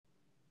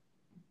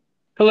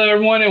Hello,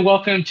 everyone, and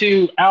welcome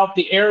to Out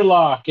the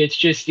Airlock. It's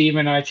just Steve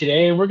and I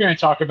today, and we're going to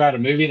talk about a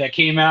movie that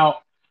came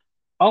out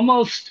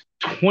almost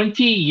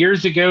 20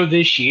 years ago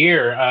this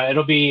year.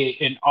 It'll be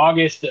in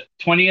August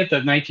 20th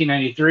of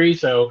 1993,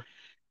 so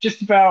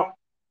just about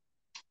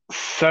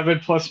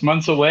 7+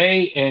 months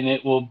away, and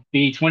it will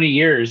be 20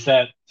 years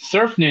that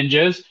Surf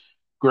Ninjas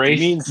You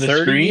mean graced the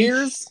 30 screens.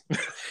 years?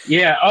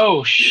 Yeah,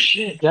 oh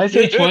shit, did I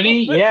say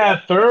 20? Yeah,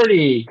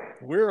 30.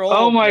 We're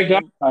Oh old, my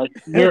God, man.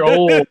 we're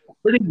old.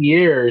 30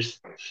 yeyears.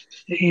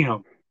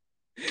 Damn.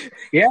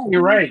 Yeah,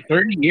 you're right.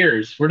 30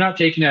 years. We're not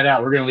taking that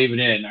out. We're going to leave it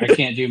in. I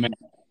can't do math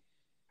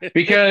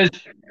because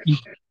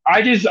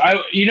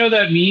you know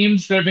that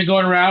memes that have been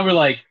going around were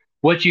like,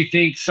 what you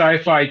think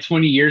sci-fi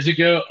 20 years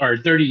ago or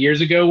 30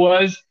 years ago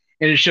was,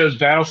 and it shows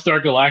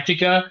Battlestar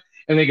Galactica,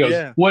 and it goes,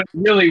 Yeah. what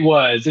really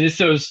was, and it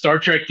shows Star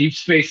Trek Deep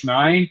Space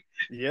Nine.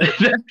 Yep.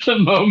 That's the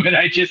moment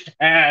I just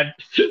had.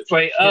 It's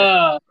like,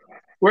 Yeah.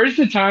 where's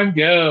the time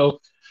go?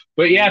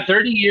 But yeah, Y-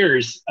 30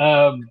 years.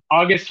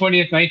 August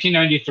 20th,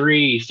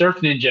 1993, Surf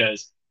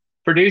Ninjas.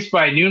 Produced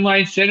by New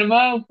Line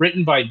Cinema,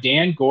 written by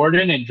Dan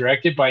Gordon, and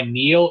directed by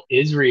Neil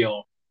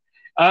Israel.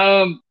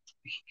 Um,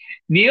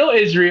 Neil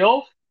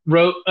Israel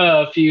wrote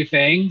a few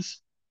things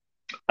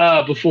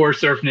before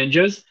Surf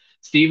Ninjas.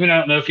 Steven, I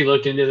don't know if you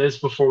looked into this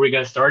before we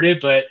got started,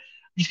 but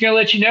I'm just gonna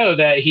let you know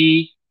that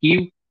he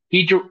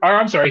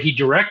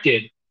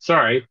directed.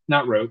 Sorry,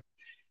 not wrote.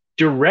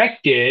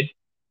 Directed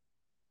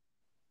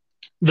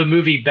the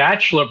movie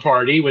Bachelor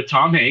Party with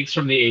Tom Hanks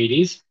from the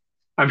 80s.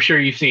 I'm sure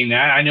you've seen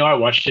that. I know I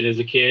watched it as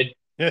a kid,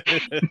 Yeah.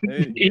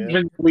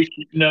 even though we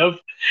shouldn't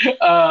have.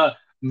 Uh,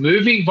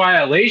 Moving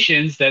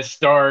Violations that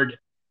starred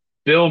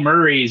Bill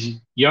Murray's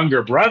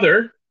younger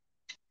brother,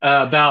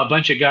 about a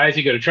bunch of guys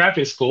who go to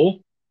traffic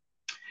school.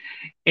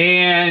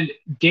 And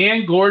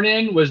Dan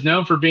Gordon was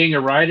known for being a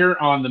writer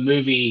on the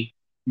movie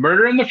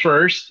Murder in the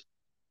First,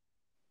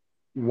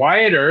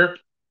 Wyatt Earp,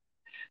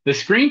 the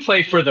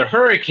screenplay for The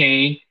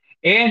Hurricane,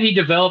 and he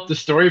developed the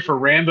story for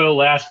Rambo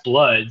Last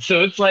Blood.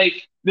 So it's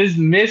like this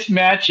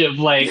mismatch of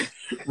like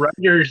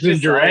writers and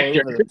Just all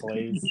directors over the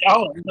place.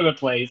 all over the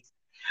place.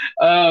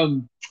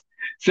 Um,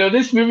 so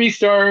this movie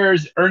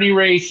stars Ernie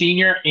Reyes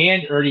Sr.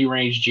 and Ernie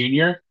Reyes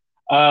Jr.,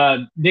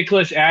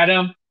 Nicholas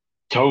Adam,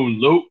 Tone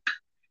Loc,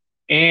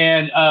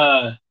 and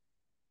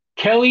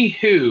Kelly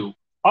Hu.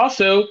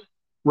 Also,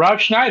 Rob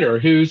Schneider,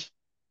 who's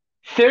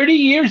 30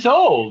 years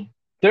old.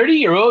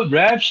 30-year-old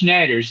Rob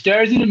Schneider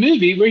stars in a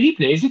movie where he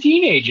plays a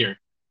teenager.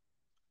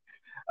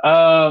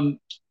 Um,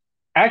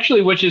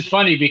 Actually, which is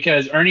funny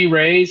because Ernie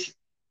Reyes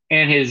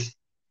and his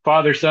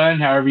father son,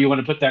 however you want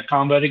to put that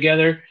combo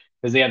together,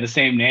 because they have the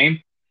same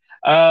name.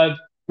 Uh,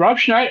 Rob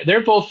Schneider,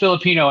 they're both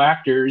Filipino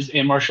actors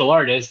and martial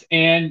artists.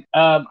 And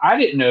I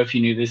didn't know if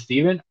you knew this,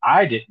 Steven.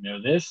 I didn't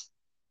know this,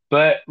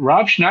 but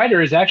Rob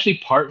Schneider is actually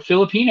part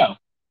Filipino.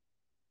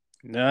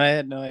 No, I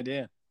had no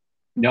idea.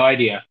 No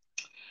idea.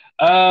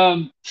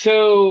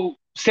 So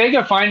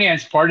Sega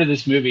financed part of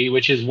this movie,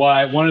 which is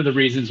why one of the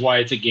reasons why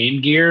it's a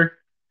Game Gear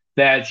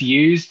that's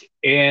used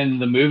in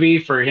the movie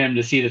for him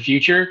to see the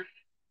future.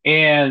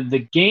 And the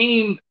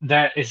game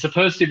that is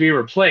supposed to be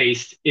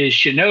replaced is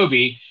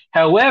Shinobi.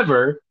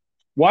 However,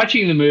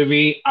 watching the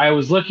movie, I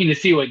was looking to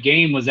see what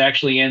game was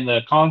actually in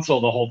the console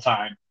the whole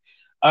time.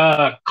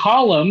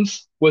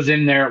 Columns was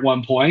in there at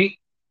one point.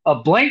 A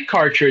blank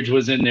cartridge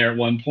was in there at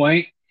one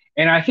point,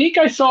 and I think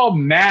I saw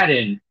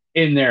Madden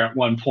in there at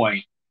one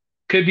point.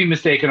 Could be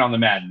mistaken on the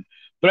Madden,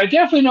 but I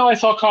definitely know I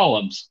saw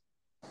Columns.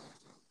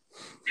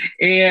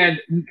 And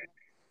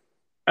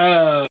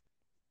uh,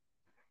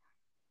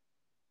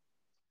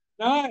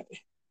 not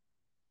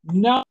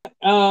not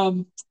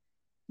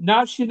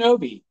not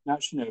Shinobi,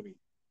 not Shinobi.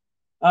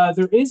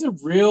 There is a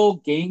real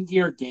Game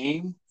Gear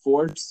game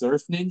for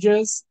Surf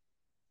Ninjas,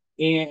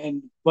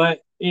 and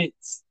but it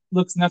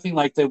looks nothing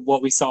like the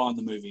what we saw in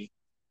the movie.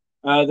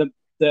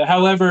 The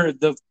however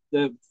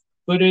the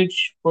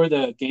footage for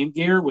the Game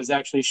Gear was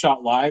actually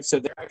shot live, so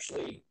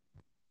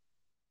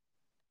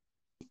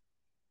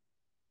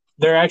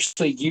they're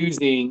actually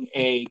using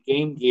a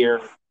Game Gear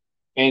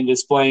and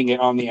displaying it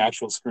on the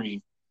actual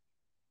screen.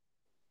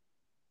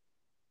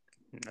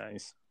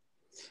 Nice.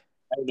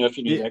 I don't know if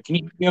you knew Yeah. that. Can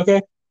you hear me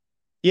okay?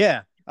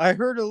 Yeah. I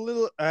read a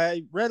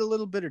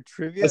little bit of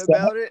trivia What's that?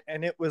 about it,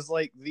 and it was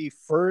like the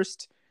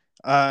first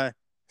uh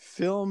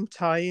film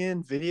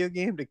tie-in video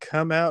game to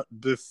come out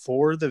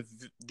before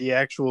the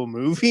actual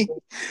movie.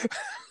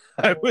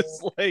 I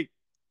was like,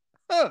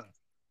 huh.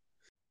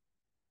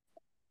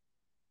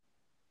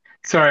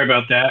 Sorry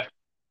about that.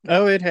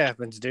 Oh, it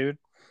happens, dude.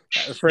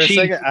 For a She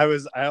second,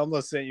 I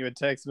almost sent you a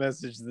text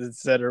message that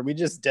said, "Are we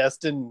just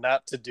destined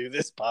not to do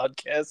this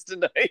podcast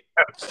tonight?"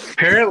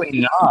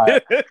 apparently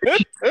not.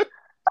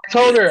 I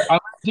told her I'm going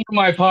to do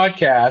my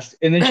podcast,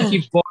 and then she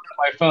keeps blowing up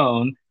my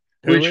phone,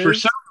 Who which for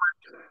some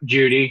is?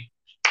 Judy,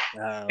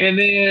 Oh, and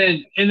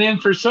then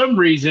for some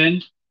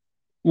reason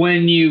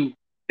when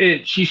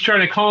she's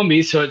trying to call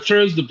me, so it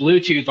throws the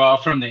Bluetooth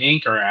off from the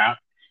Anchor app.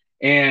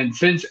 And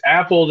since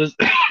Apple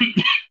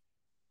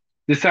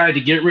decided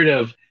to get rid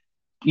of,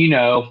 you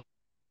know,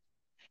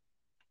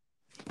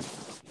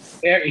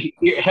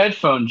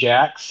 headphone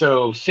jack,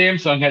 so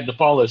Samsung had to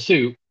follow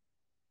suit.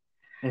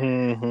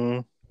 Hmm.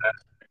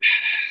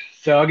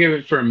 So I'll give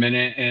it for a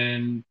minute,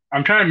 and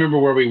I'm trying to remember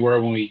where we were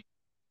when we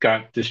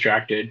got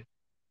distracted.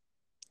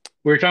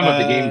 We were talking about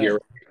the Game Uh, Gear.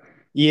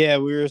 yeah,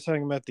 we were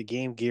talking about the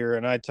Game Gear,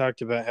 and I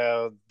talked about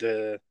how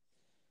the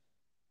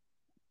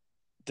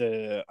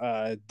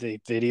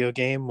video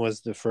game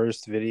was the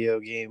first video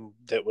game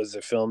that was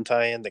a film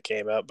tie-in that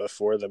came out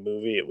before the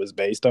movie it was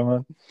based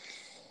on.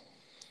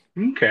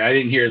 Okay, I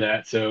didn't hear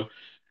that, so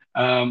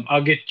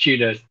I'll get you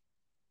to.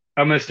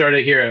 I'm gonna start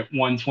it here at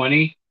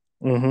 120,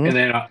 Mm-hmm. and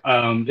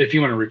then if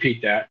you want to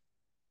repeat that.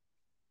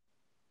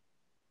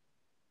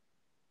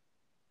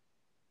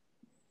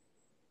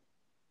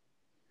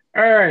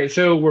 All right,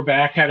 so we're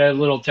back. Had a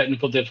little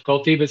technical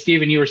difficulty, but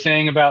Steven, you were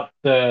saying about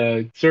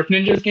the Surf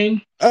Ninjas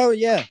game? Oh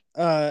yeah,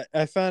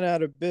 I found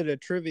out a bit of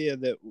trivia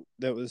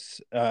that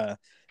was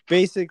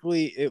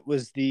basically it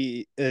was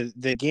the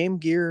Game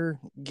Gear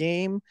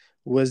game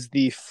was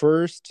the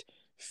first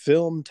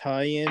film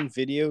tie-in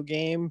video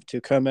game to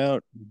come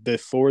out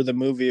before the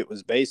movie it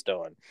was based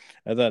on.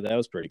 I thought that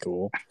was pretty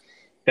cool.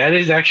 That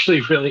is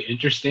actually really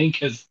interesting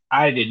because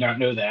I did not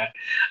know that.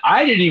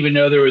 I didn't even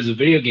know there was a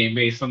video game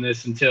based on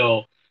this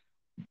until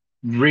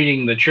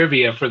reading the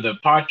trivia for the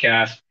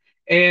podcast.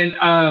 And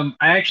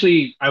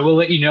I will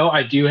let you know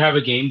I do have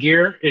a Game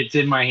Gear. It's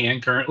in my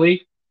hand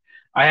currently.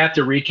 I have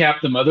to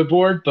recap the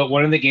motherboard, but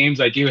one of the games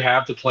I do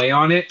have to play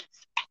on it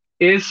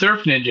is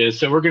Surf Ninjas.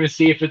 So we're going to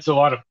see if it's a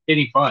lot of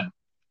any fun.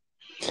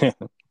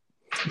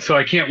 So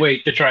I can't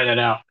wait to try that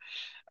out.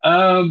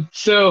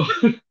 So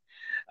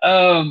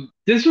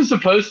this was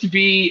supposed to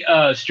be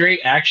a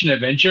straight action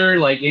adventure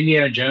like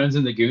Indiana Jones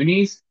and the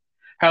Goonies.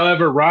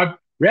 However, Rob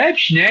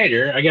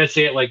Schneider, I gotta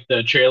say it like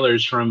the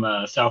trailers from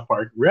South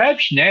Park. Rob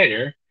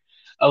Schneider,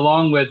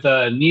 along with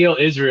Neil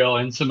Israel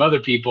and some other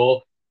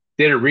people,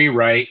 did a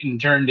rewrite and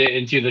turned it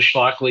into the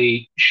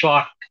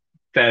schlock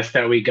fest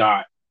that we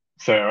got.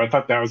 So I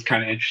thought that was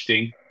kind of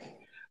interesting.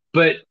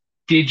 But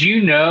did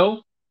you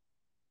know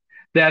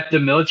that the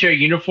military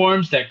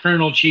uniforms that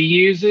Colonel Chi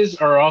uses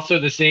are also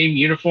the same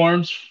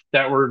uniforms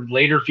that were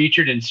later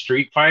featured in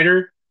Street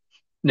Fighter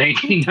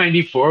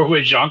 1994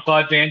 with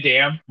Jean-Claude Van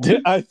Damme?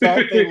 I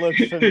thought they looked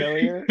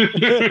familiar.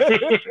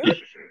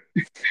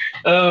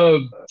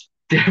 um,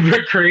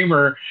 Deborah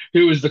Kramer,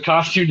 who was the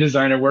costume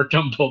designer, worked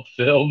on both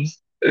films.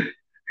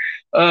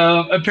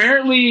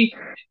 Apparently,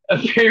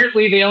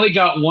 they only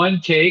got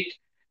one take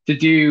to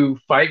do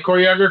fight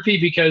choreography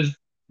because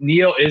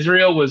Neil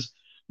Israel was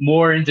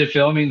more into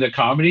filming the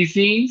comedy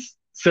scenes,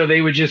 so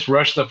they would just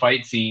rush the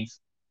fight scenes.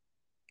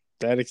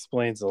 That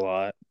explains a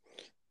lot.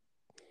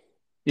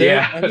 I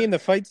Yeah, mean, the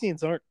fight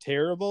scenes aren't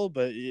terrible,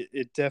 but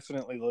it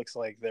definitely looks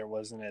like there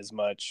wasn't as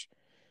much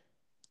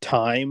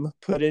time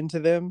put into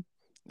them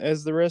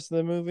as the rest of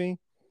the movie.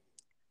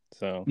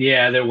 So,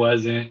 yeah, there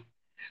wasn't.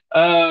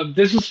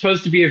 This was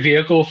supposed to be a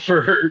vehicle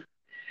for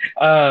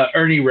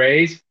Ernie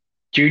Reyes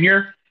Jr.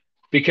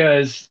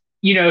 because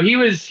he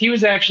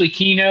was actually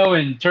Keno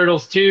in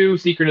Turtles 2: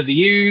 Secret of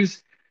the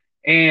Ooze,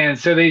 and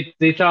so they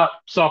thought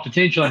saw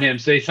potential in him,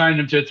 so they signed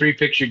him to a three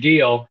picture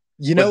deal.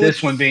 you With know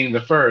this one what's being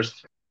the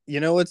first.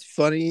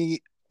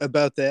 funny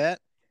about that?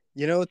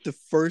 You know what the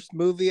first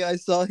movie I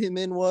saw him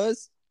in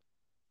was?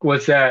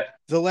 What's that?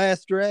 The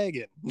Last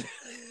Dragon.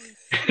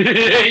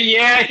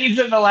 Yeah, he's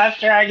in the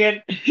Last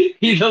Dragon.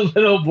 He's a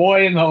little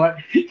boy in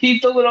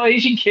he's the little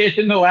Asian kid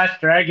in the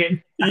Last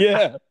Dragon.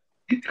 Yeah.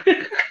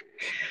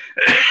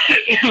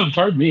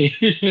 Pardon me.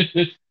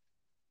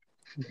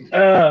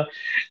 uh,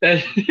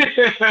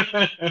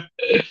 that-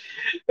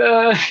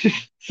 uh,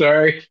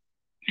 sorry,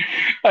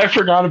 I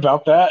forgot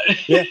about that.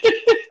 Yeah.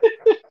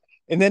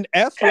 And then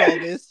after all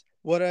this,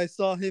 what I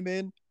saw him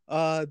in,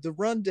 The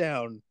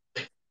Rundown,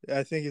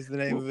 I think is the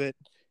name of it.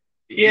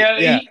 Yeah,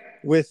 Yeah,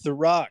 with The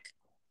Rock.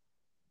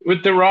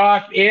 with The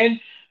Rock, and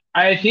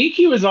I think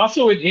he was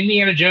also in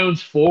Indiana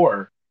Jones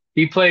 4.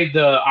 He played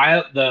the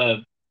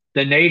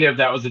native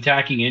that was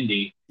attacking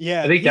Indy. I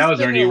Yeah, think that he's was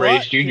been in Ernie a lot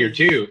Reyes Jr. because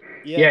too.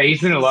 Yeah,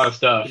 he's been in a lot of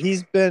stuff.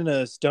 he's been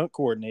a stunt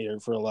coordinator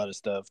for a lot of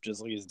stuff,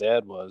 just like his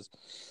dad was.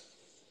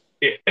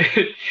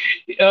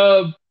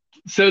 um,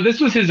 so this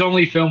was his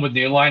only film with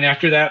New Line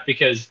after that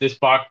because this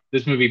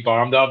movie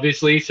bombed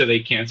obviously, so they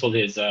canceled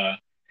his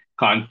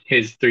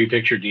three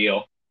picture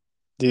deal.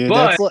 Dude,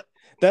 But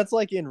that's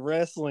like in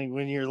wrestling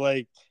when you're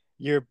like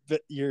you're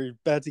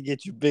about to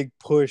get your big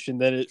push and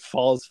then it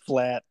falls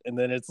flat and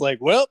then it's like,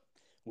 well,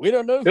 we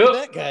don't know who oh,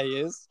 that guy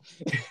is.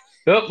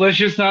 let's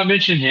just not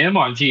mention him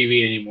on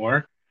TV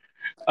anymore.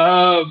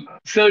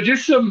 So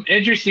just some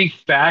interesting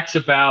facts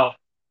about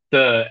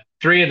the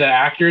three of the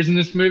actors in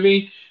this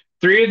movie.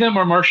 Three of them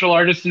are martial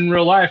artists in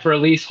real life, or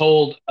at least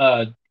hold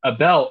a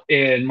belt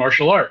in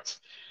martial arts.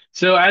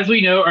 So as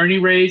we know, Ernie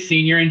Reyes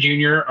Sr. and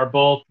Jr. are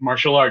both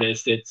martial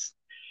artists.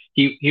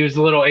 He was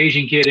the little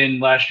Asian kid in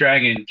Last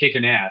Dragon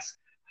kicking ass.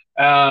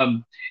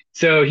 Um,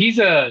 so he's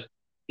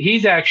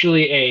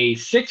actually a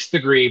sixth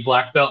degree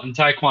black belt in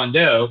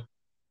Taekwondo,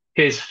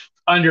 his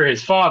under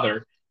his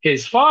father.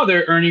 His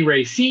father, Ernie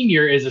Ray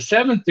Sr., is a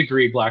seventh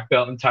degree black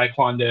belt in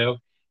Taekwondo,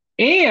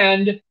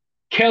 and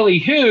Kelly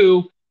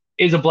Hu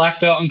is a black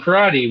belt in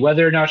karate.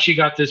 Whether or not she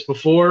got this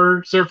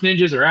before Surf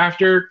Ninjas or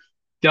after,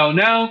 don't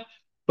know.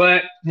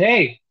 But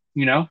hey,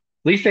 at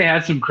least they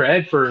had some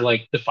cred for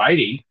like the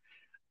fighting.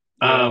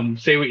 Yeah.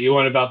 Say what you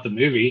want about the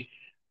movie.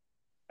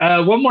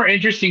 One more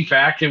interesting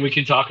fact, and we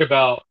can talk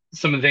about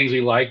some of the things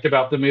we liked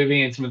about the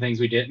movie and some of the things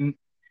we didn't.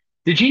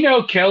 Did you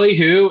know Kelly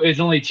Hu is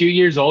only 2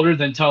 years older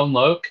than Tone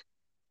Loc?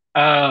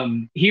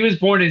 He was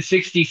born in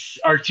 60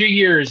 or 2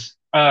 years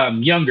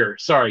younger.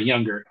 Sorry,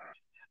 younger.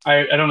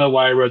 I don't know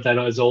why I wrote that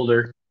as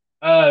older.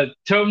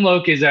 Tone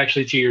Loc is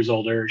actually 2 years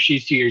older.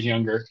 She's 2 years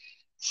younger.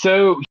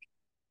 So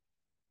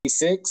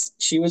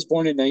She was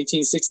born in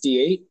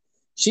 1968.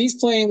 She's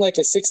playing like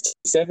a 16,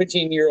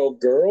 17-year-old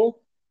girl,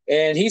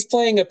 and he's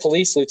playing a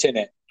police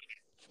lieutenant.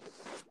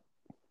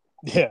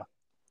 Yeah.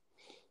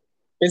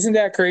 Isn't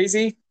that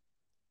crazy?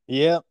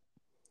 Yeah.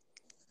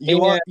 You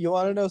want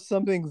to know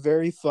something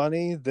very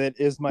funny that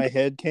is my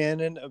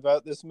headcanon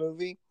about this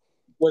movie?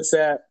 What's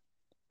that?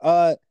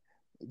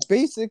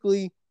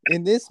 Basically,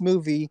 in this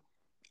movie,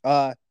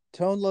 Tone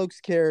Loc's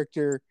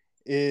character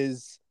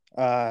is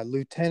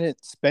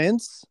Lieutenant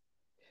Spence,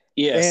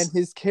 Yes. and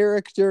his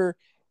character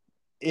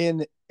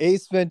in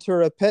Ace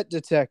Ventura: Pet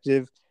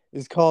Detective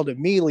is called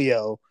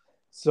Emilio.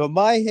 So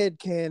my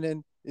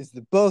headcanon is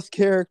that both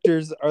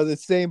characters are the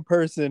same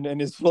person,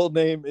 and his full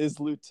name is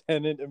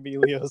Lieutenant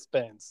Emilio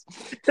Spence.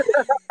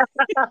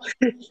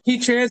 He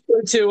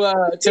transferred to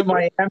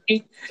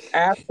Miami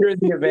after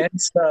the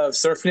events of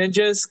Surf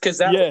Ninjas because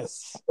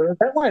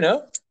that line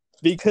up.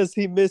 Because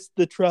he missed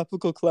the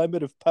tropical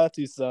climate of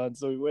Patusan,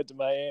 so he went to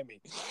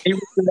Miami. He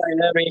went to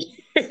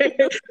Miami.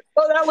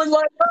 Oh, that would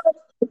line up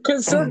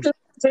because Surf Ninjas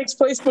takes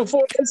place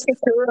before this.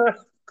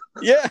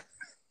 Yeah.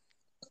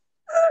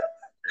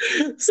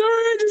 Sorry,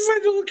 I just had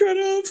to look that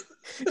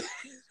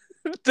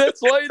up. That's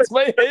why it's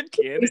my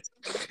headcanon.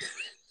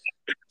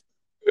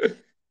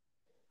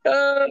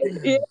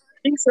 Yeah,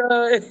 he's,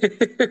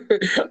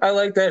 I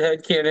like that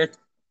headcanon.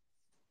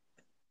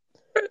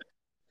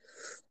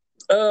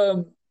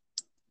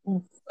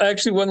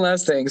 Actually, one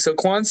last thing. So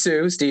Quan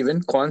Su,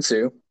 Quan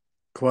Su.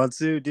 Quan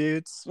Su,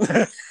 dudes.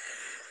 That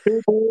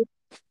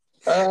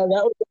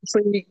was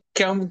actually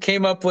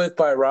came up with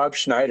by Rob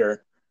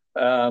Schneider,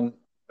 of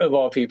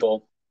all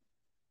people.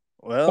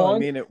 Well, I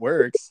mean, it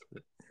works.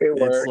 It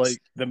works. It's like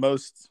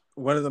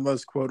one of the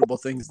most quotable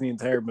things in the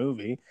entire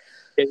movie.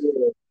 It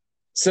is.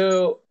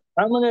 So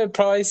I'm gonna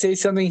probably say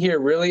something here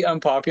really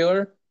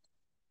unpopular.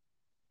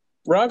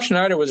 Rob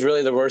Schneider was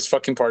really the worst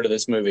fucking part of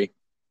this movie.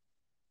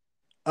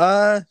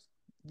 Yeah.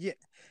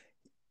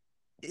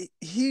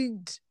 He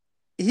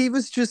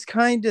was just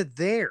kind of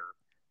there.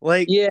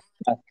 Like, yeah.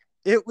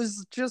 It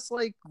was just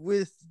like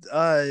with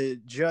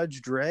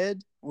Judge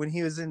Dredd when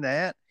he was in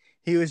that.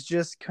 He was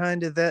just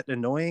kind of that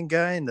annoying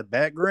guy in the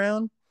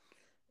background.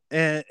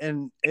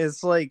 And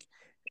it's like,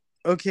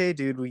 okay,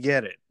 dude, we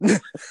get it. Yeah,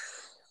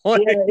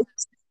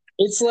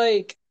 it's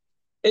like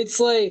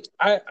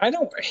I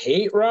don't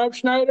hate Rob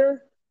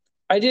Schneider.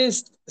 I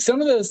just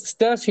some of the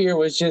stuff here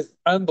was just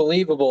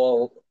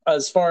unbelievable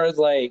as far as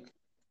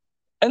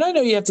and I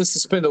know you have to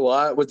suspend a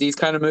lot with these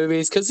kind of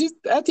movies because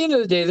at the end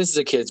of the day, this is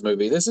a kid's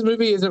movie. This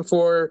movie isn't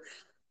for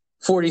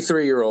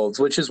 43-year-olds,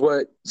 which is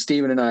what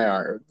Steven and I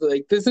are.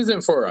 Like, this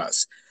isn't for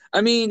us. I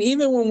mean,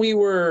 even when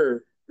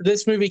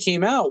this movie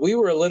came out, we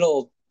were a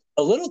little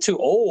too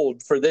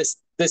old for this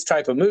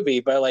type of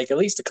movie by at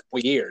least a couple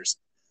years.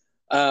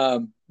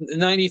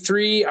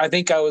 93, I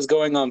think I was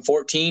going on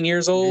 14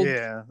 years old.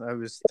 Yeah, I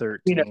was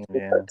 13.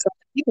 Yeah.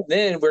 Even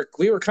then,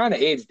 we were kind of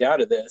aged out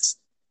of this.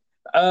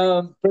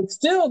 But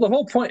still, the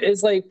whole point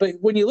is but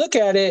when you look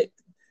at it,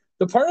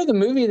 the part of the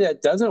movie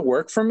that doesn't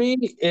work for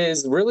me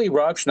is really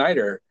Rob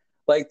Schneider.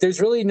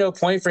 There's really no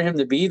point for him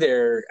to be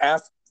there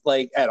at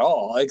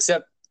all,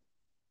 except,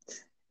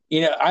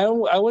 I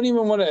wouldn't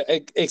even want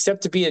to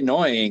accept to be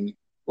annoying.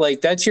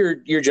 That's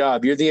your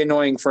job. You're the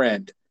annoying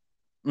friend.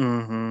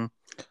 Mm-hmm.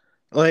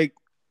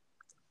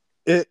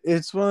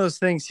 It's one of those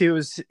things.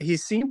 He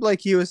seemed like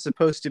he was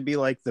supposed to be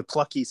like the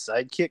plucky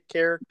sidekick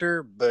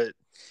character, but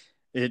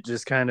it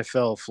just kind of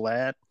fell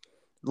flat.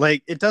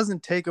 It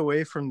doesn't take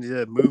away from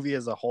the movie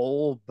as a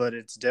whole, but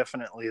it's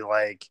definitely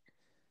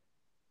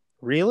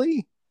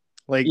really?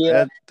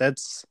 Yeah.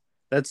 That's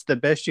the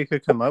best you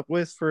could come up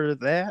with for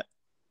that?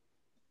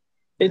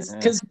 It's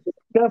because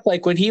stuff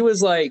when he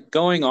was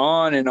going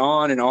on and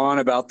on and on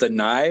about the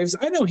knives.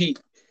 I know he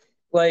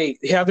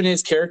having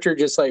his character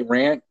just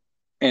rant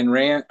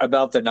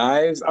about the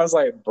knives. I was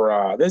like,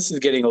 bruh, this is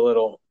getting a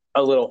little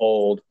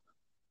old.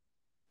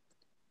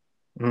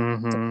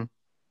 Mm-hmm.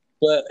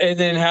 And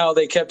then how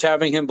they kept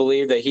having him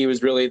believe that he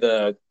was really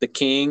the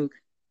king,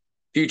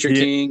 future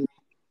king.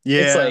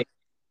 Yeah. It's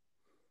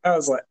I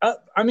was like,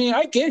 I mean,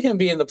 I get him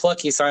being the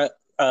plucky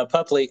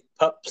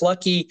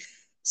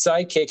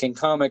sidekick and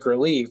comic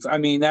relief. I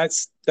mean,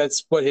 that's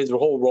what his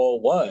whole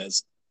role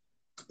was.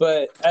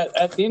 But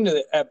at the end of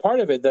at part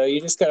of it, though, you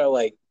just gotta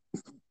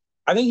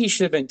I think he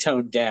should have been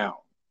toned down.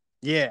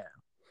 Yeah.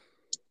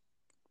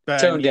 But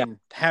I Tone down. mean,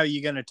 how are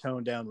you gonna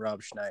tone down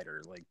Rob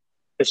Schneider? Like,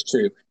 That's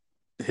true.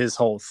 his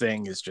whole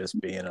thing is just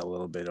being a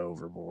little bit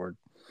overboard.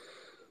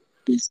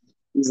 He's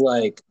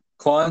like,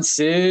 Quan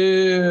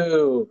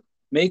Su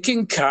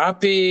making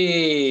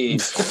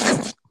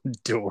copies.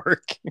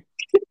 Dork.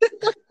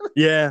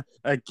 Yeah,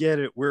 I get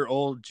it. We're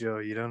old, Joe.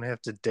 You don't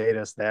have to date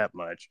us that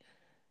much.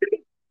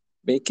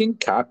 Making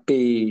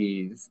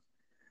copies.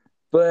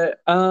 But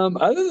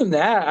other than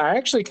that, I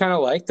actually kind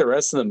of like the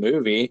rest of the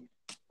movie.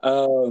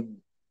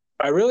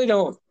 I really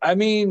don't. I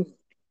mean,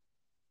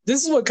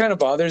 this is what kind of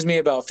bothers me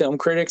about film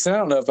critics. And I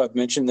don't know if I've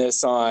mentioned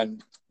this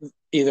on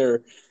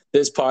either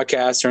this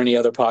podcast or any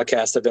other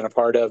podcast I've been a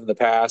part of in the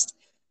past.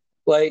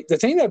 Like, the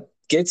thing that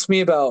gets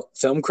me about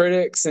film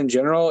critics in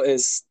general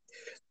is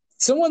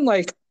someone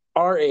like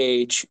our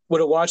age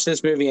would have watched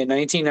this movie in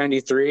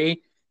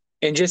 1993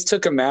 and just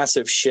took a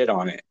massive shit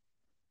on it.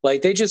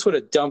 Like, they just would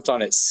have dumped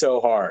on it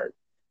so hard.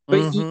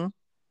 But you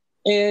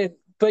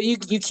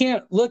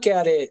can't look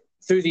at it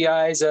through the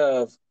eyes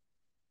of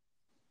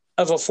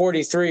a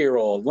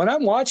 43-year-old. When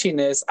I'm watching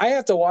this, I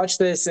have to watch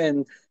this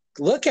and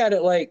look at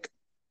it like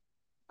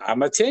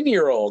I'm a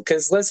 10-year-old.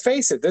 Because let's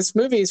face it, this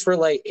movie is for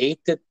like 8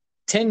 to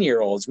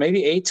 10-year-olds,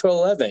 maybe 8 to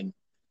 11,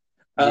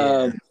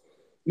 Yeah.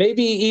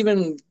 maybe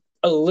even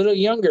a little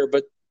younger.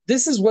 But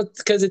this is what,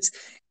 because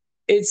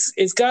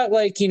it's got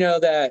like,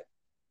 that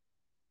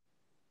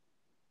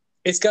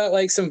it's got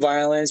like some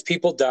violence,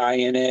 people die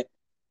in it.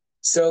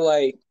 So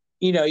like,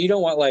 you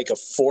don't want like a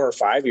 4 or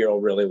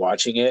 5-year-old really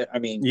watching it. I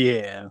mean,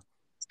 Yeah.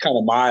 it's kind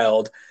of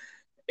mild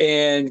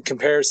in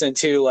comparison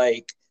to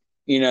like,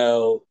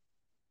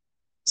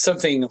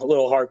 something a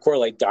little hardcore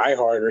like Die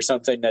Hard or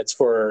something that's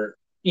for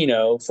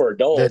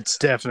adults. That's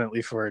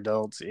definitely for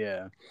adults.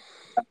 Yeah.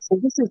 So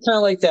this is kind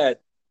of like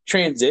that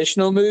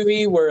transitional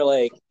movie where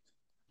like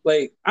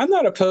I'm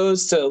not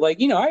opposed to like,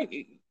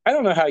 I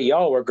don't know how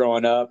y'all were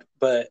growing up,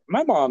 but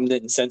my mom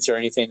didn't censor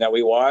anything that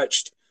we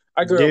watched.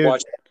 I grew up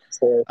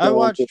watching. I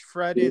watched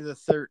Friday the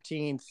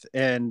 13th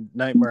and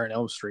Nightmare on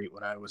Elm Street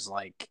when I was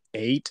like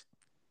 8,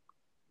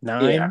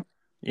 9.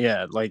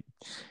 Yeah, like,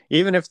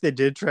 even if they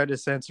did try to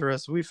censor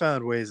us, we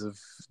found ways of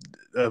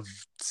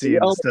seeing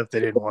the stuff they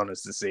didn't want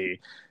us to see.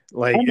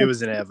 Like, it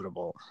was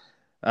inevitable.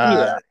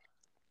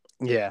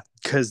 Yeah,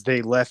 because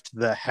they left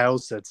the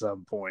house at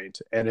some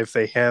point, and if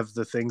they have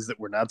the things that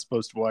we're not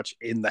supposed to watch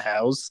in the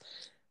house,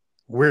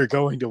 we're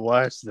going to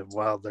watch them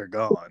while they're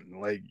gone.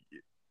 Like,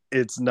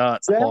 it's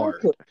not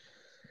hard.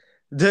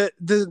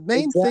 The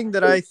main thing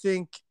that I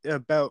think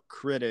about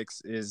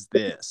critics is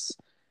this: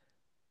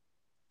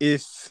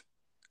 if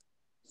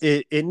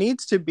it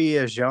needs to be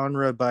a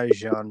genre by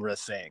genre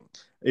thing.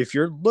 If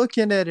you're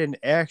looking at an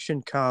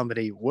action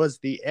comedy, was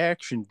the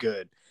action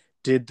good?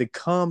 Did the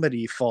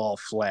comedy fall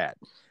flat?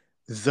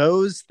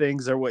 Those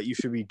things are what you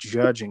should be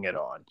judging it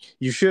on.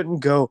 You shouldn't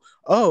go,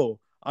 oh,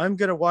 I'm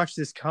going to watch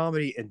this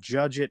comedy and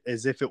judge it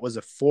as if it was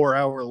a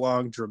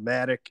 4-hour-long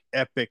dramatic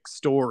epic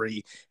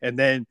story. And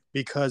then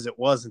because it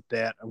wasn't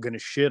that, I'm going to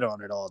shit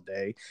on it all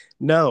day.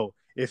 No,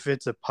 if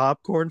it's a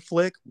popcorn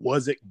flick,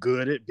 was it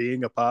good at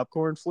being a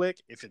popcorn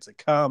flick? If it's a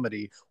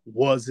comedy,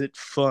 was it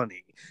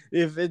funny?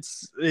 If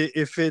it's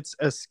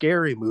a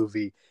scary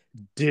movie,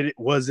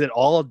 was it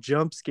all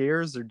jump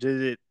scares, or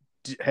did it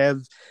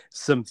have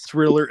some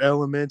thriller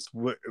elements?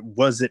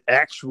 Was it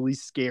actually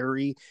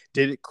scary?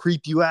 Did it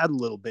creep you out a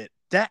little bit?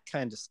 That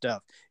kind of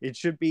stuff. It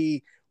should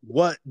be,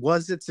 what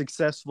was it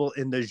successful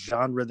in the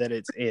genre that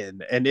it's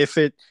in? And if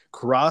it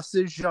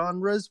crosses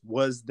genres,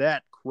 was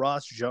that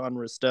cross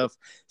genre stuff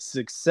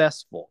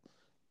successful?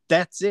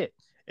 That's it.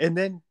 And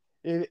then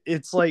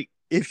it's like,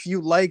 if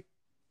you like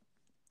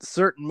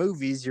certain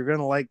movies, you're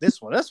gonna like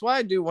this one. That's why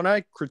I do when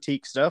I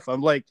critique stuff.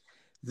 I'm like,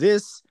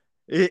 this,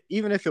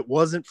 even if it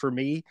wasn't for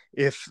me,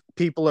 if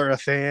people are a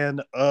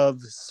fan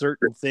of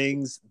certain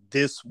things,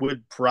 this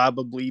would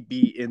probably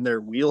be in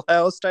their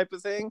wheelhouse type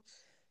of thing.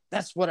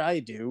 That's what I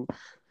do.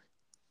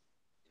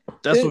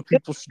 That's what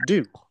people should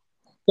do.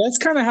 That's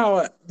kind of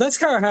how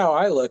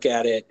I look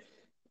at it.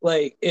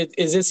 Like,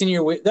 is this in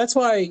your? That's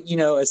why,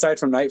 aside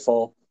from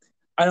Nightfall,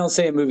 I don't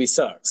say a movie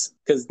sucks,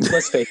 because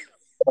let's face it,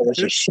 it's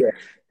just shit.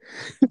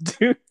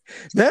 Dude,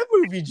 that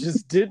movie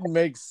just didn't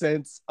make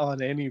sense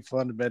on any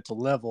fundamental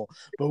level.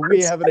 But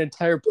we have an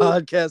entire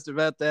podcast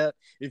about that.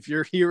 If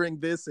you're hearing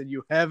this and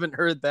you haven't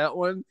heard that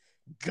one,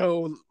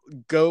 go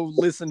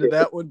listen to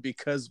that one,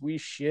 because we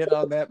shit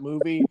on that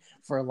movie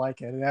for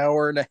like an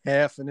hour and a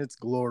half, and it's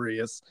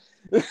glorious.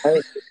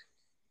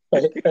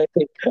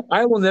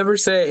 I will never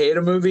say I hate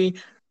a movie.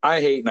 I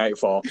hate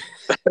Nightfall.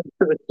 I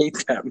really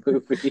hate that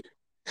movie.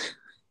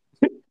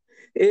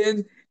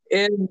 and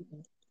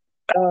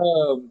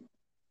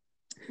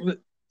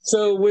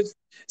so with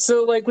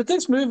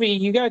this movie,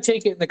 you got to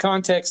take it in the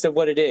context of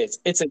what it is.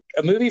 It's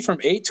a movie from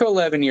 8 to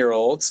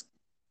 11-year-olds.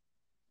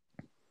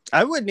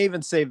 I wouldn't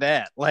even say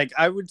that. Like,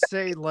 I would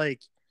say, like,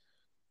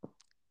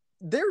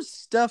 there's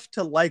stuff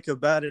to like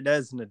about it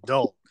as an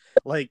adult.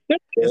 Like,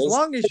 as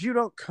long as you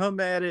don't come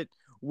at it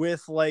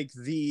with like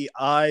the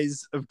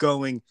eyes of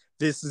going,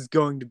 this is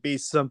going to be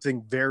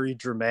something very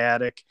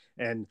dramatic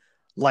and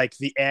like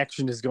the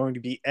action is going to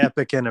be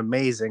epic and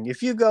amazing.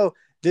 If you go,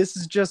 this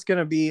is just going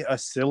to be a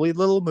silly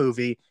little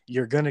movie,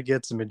 you're going to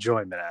get some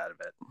enjoyment out of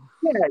it.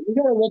 Yeah, you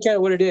gotta look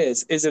at what it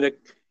is. Is it a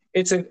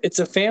it's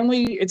a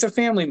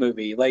family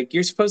movie. Like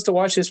you're supposed to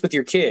watch this with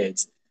your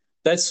kids.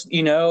 That's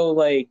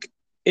like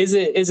is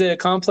it a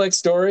complex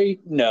story?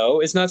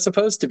 No, it's not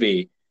supposed to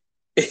be.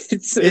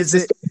 Is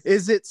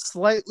it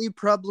slightly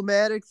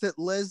problematic that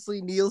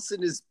Leslie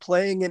Nielsen is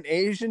playing an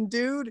Asian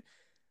dude?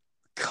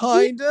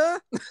 Kinda.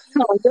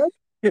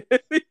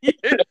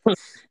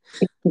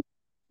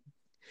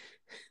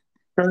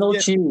 Colonel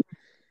Chi.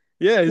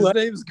 Yeah, his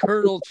name's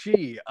Colonel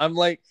Chi. I'm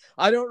like,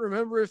 I don't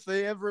remember if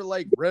they ever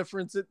like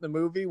reference it in the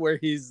movie where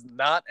he's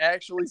not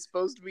actually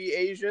supposed to be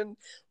Asian,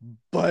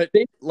 but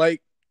they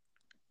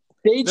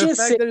the just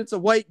fact that it's a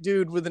white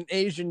dude with an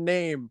Asian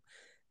name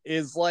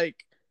is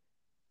like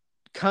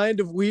kind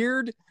of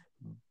weird,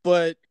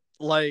 but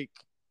like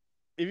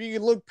if you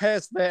can look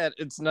past that,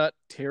 it's not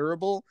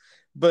terrible.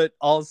 But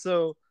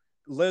also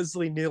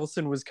Leslie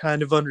Nielsen was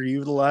kind of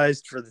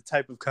underutilized for the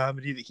type of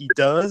comedy that he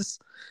does.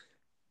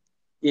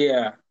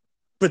 Yeah.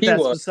 But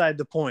that's beside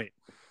the point.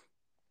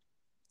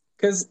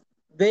 Because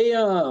they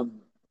all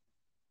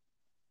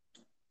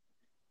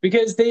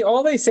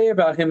they say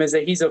about him is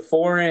that he's a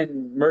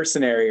foreign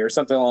mercenary or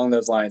something along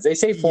those lines. They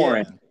say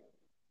foreign.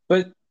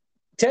 But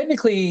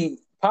technically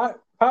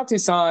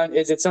Patusan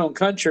is its own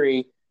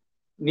country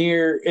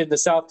near in the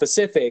South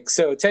Pacific,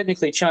 so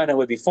technically China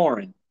would be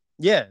foreign.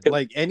 Yeah,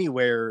 like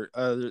anywhere.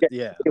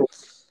 Yeah.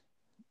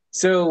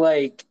 So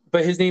like,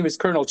 but his name is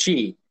Colonel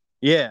Chi.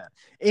 Yeah,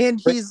 and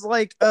he's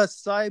like a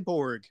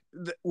cyborg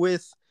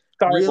with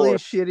really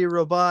shitty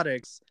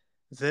robotics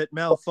that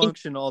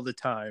malfunction all the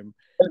time,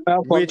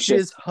 which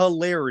is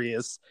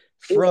hilarious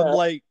from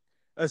like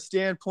a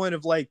standpoint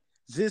of like,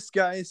 this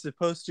guy is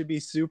supposed to be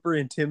super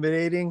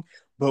intimidating,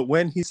 but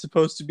when he's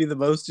supposed to be the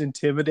most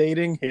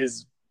intimidating,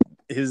 his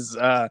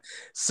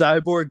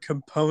cyborg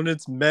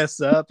components mess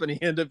up and he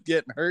end up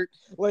getting hurt.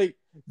 Like,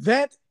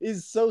 that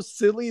is so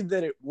silly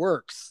that it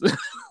works.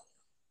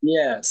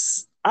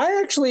 Yes.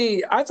 I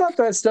thought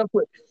that stuff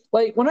was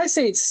like, when I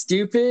say it's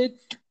stupid,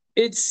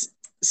 it's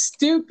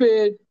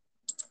stupid,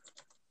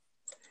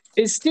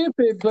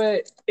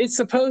 but it's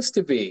supposed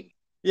to be.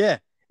 Yeah.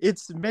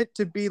 It's meant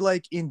to be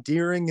like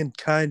endearing and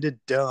kind of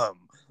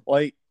dumb.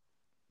 Like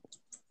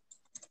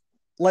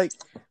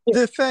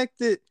the fact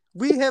that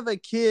we have a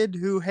kid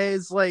who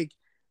has like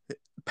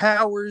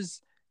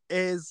powers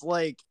as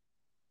like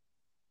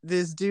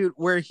this dude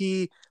where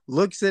he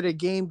looks at a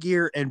Game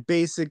Gear and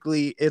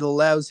basically it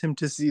allows him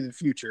to see the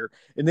future,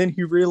 and then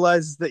he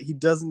realizes that he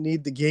doesn't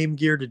need the Game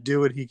Gear to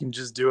do it, he can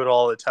just do it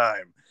all the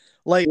time.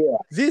 Like,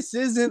 this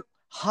isn't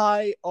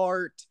high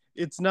art,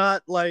 it's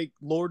not like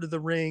Lord of the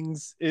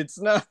Rings, it's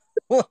not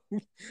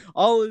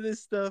all of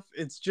this stuff,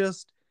 it's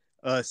just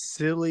a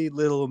silly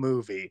little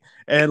movie.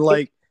 And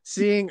like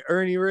seeing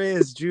Ernie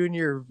Reyes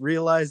Jr.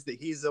 realize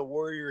that he's a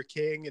warrior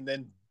king and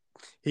then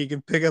he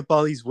can pick up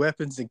all these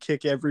weapons and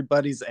kick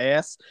everybody's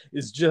ass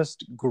is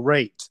just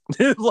great.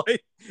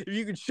 Like, if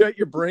you can shut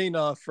your brain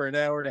off for an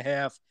hour and a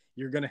half,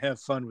 you're going to have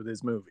fun with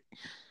this movie.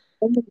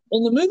 And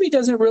the movie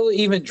doesn't really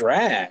even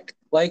drag.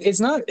 Like,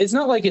 it's not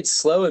like it's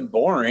slow and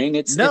boring.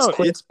 It's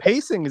its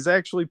pacing is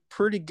actually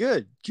pretty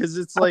good because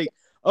it's like,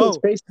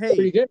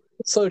 pretty good.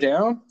 Slow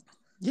down.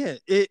 Yeah,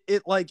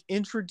 it like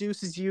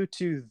introduces you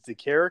to the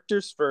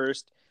characters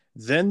first,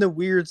 then the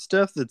weird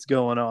stuff that's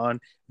going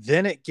on,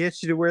 then it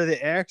gets you to where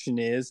the action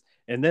is,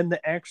 and then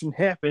the action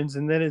happens,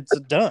 and then it's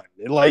done.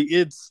 Like,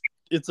 it's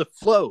a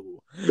flow.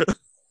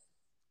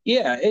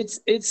 Yeah,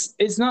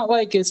 it's not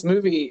like it's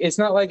movie. It's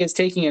not like it's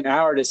taking an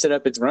hour to set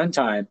up its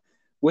runtime.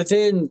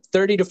 Within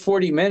 30 to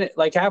 40 minutes,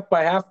 like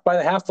by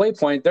the halfway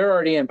point, they're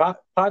already in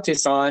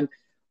Patusan,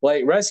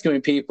 like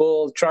rescuing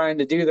people, trying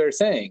to do their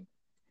thing.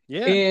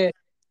 Yeah, and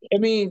I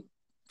mean,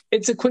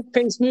 it's a quick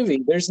paced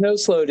movie. There's no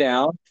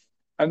slowdown.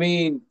 I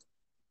mean,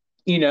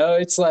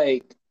 it's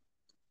like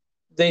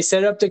they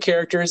set up the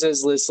characters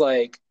as this,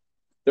 like,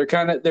 they're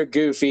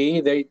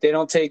goofy. They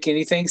don't take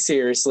anything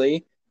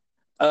seriously.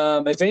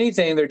 If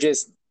anything, they're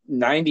just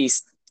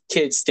 90s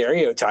kid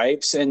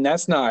stereotypes, and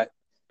that's not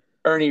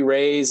Ernie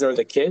Reyes or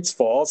the kids'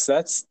 faults.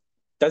 That's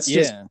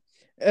just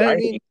and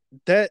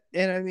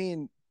I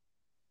mean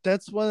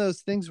that's one of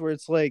those things where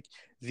it's like,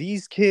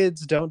 these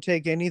kids don't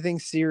take anything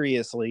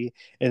seriously,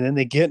 and then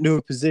they get into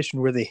a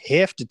position where they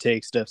have to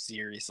take stuff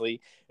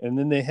seriously, and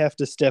then they have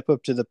to step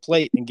up to the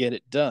plate and get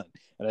it done.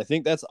 And I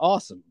think that's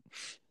awesome.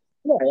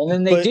 Yeah, and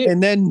then they do.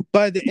 And then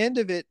by the end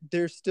of it,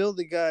 they're still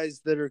the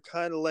guys that are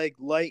kind of like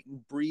light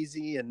and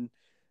breezy and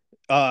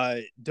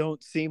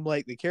don't seem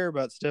like they care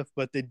about stuff,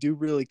 but they do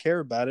really care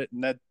about it,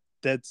 and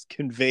that's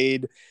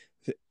conveyed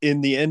in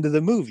the end of the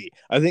movie.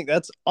 I think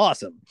that's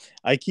awesome.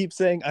 I keep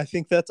saying I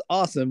think that's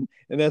awesome,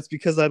 and that's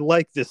because I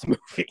like this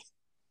movie.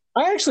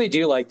 I actually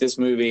do like this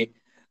movie.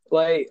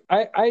 Like,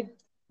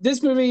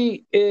 this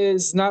movie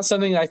is not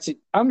something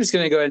I'm just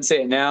going to go ahead and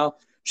say it now.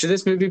 Should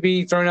this movie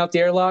be thrown out the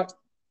airlock?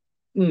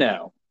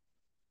 No.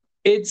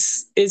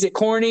 Is it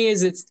corny?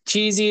 Is it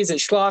cheesy? Is it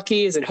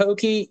schlocky? Is it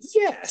hokey?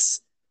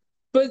 Yes.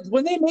 But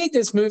when they made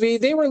this movie,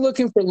 they were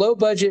looking for low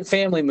budget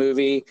family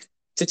movie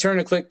to turn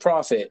a quick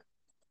profit.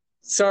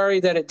 Sorry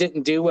that it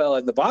didn't do well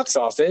at the box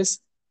office,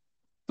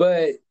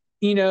 but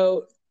you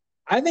know,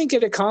 I think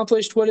it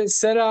accomplished what it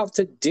set out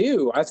to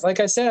do. Like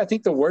I said, I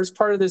think the worst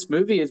part of this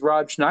movie is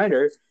Rob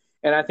Schneider,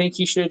 and I think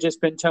he should have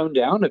just been toned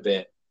down a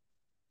bit.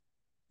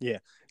 Yeah.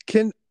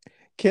 Can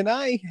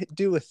I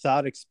do a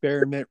thought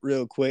experiment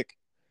real quick?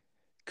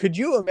 Could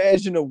you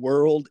imagine a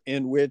world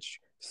in which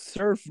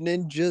Surf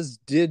Ninjas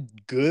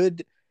did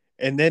good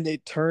and then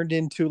it turned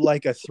into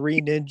like a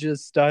Three Ninjas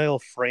style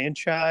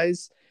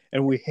franchise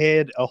and we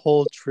had a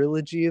whole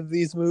trilogy of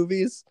these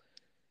movies?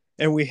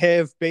 And we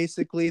have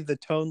basically the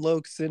Tone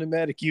Loc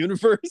cinematic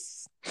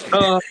universe.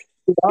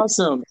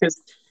 Awesome.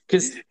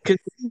 Because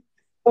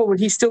oh,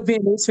 would he still be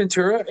in Ace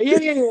Ventura? Yeah,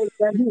 he would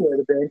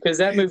have been, because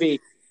that movie,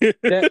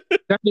 that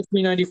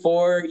 93,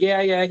 94,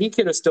 yeah, he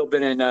could have still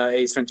been in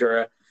Ace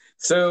Ventura.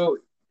 So,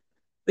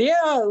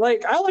 yeah,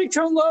 like, I like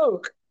Tone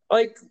Loc.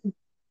 Like,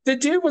 the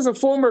dude was a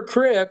former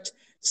Crypt,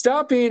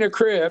 stopped being a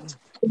Crypt,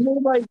 and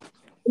then, like,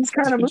 he's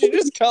kind of... Did you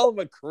just call him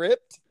a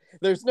Crypt?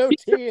 There's no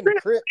T in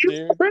Crypt,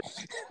 dude.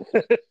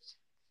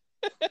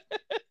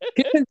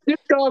 Him and Snoop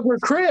Dogg were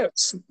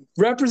Crips,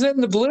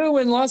 representing the blue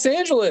in Los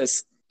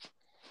Angeles.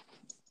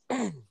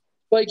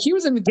 Like, he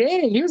was in the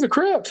gang. He was a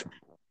Crip.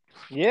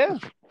 Yeah.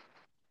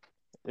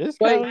 It's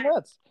kind of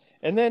nuts.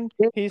 And then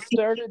he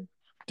started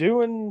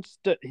doing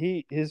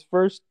his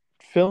first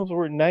films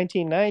were in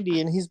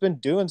 1990, and he's been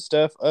doing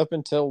stuff up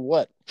until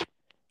what?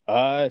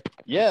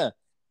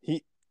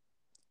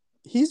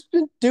 He's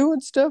been doing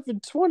stuff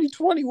in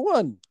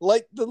 2021.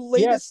 Like, the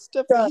latest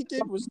stuff that he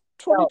did was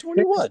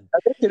 2021. I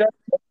looked it up,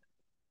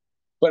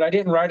 but I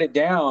didn't write it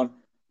down.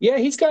 Yeah,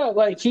 he's got,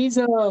 like, he's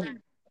in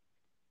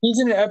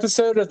an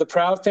episode of The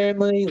Proud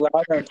Family,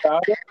 Louder and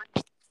Prouder.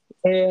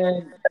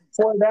 And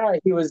before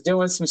that, he was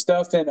doing some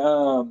stuff in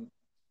the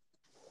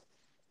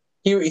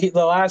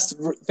last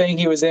thing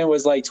he was in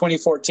was like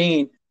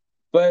 2014.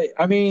 But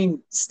I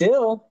mean,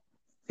 still,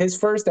 his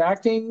first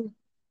acting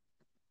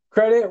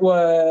credit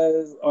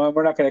was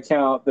we're not going to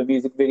count the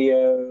music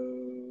video.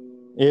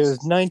 It was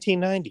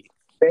 1990.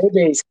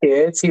 Bebe's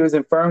Kids. He was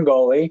in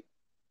Ferngully.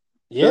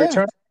 Yeah. The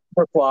Return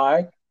of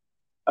Superfly.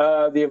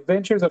 The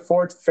Adventures of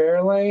Ford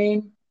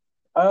Fairlane.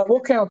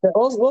 We'll count that.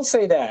 We'll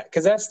say that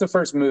because that's the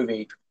first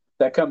movie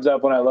that comes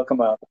up when I look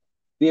them up.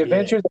 The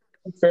Adventures of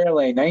Ford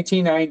Fairlane,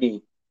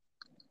 1990,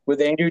 with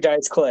Andrew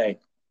Dice Clay.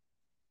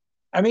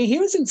 I mean, he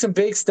was in some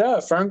big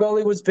stuff.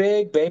 Ferngully was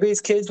big.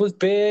 Baby's Kids was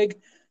big.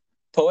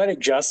 Poetic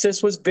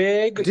Justice was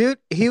big. Dude,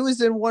 he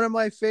was in one of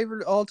my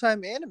favorite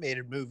all-time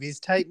animated movies,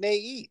 Titan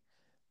A.E.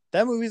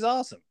 That movie's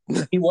awesome.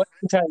 He was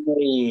in Titan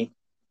A.E.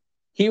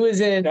 He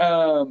was in,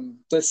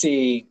 let's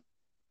see,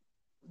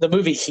 the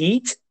movie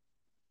Heat.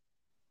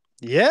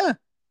 Yeah.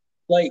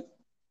 Like,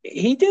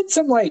 he did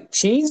some, like,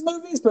 cheese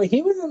movies, but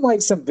he was in,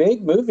 like, some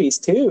big movies,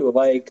 too.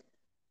 Like,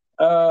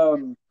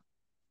 he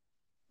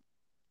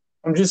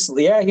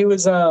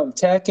was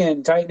Tech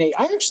and Titan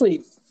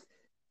A.E.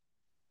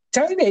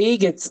 Titan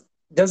A.E.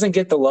 doesn't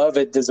get the love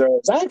it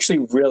deserves. I actually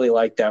really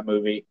like that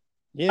movie.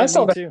 Yeah,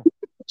 me too.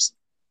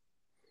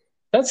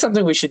 That's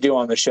something we should do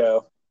on the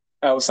show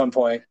at some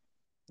point.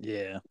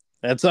 Yeah,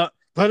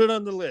 put it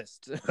on the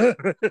list. On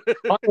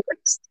the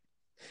list.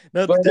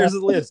 Not that there's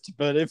a list,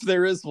 but if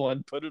there is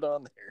one, put it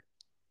on there.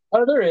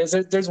 Oh, there is.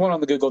 There's one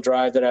on the Google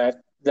Drive that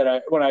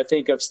I when I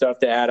think of stuff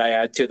to add, I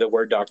add to the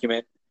Word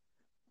document.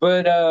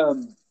 But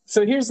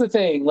so here's the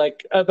thing,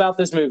 like, about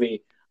this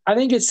movie. I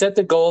think it set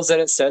the goals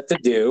that it set to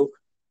do.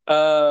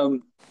 I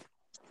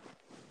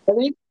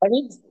think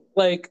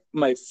like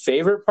my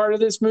favorite part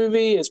of this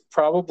movie is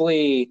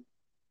probably,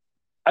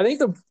 I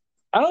don't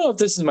know if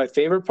this is my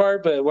favorite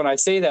part, but when I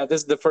say that,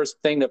 this is the first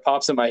thing that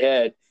pops in my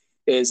head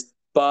is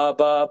ba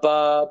ba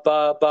ba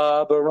ba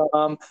ba ba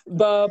rum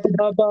ba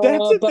ba ba.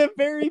 That's at the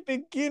very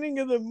beginning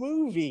of the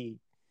movie.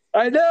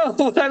 I know,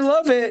 I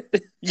love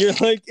it. You're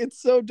like, it's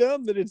so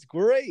dumb that it's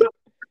great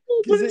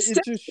because it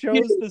just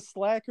shows the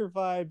slacker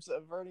vibes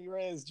of Ernie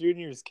Reyes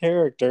Jr.'s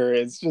character.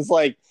 It's just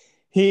like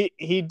he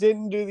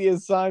didn't do the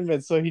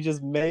assignment, so he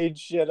just made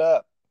shit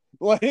up.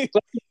 Like,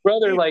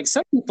 brother, like,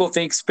 some people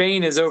think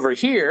Spain is over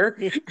here.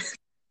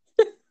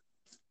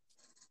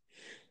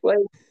 Like,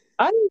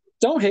 I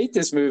don't hate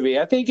this movie.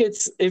 I think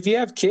if you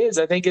have kids,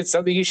 I think it's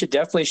something you should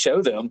definitely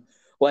show them.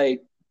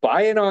 Like,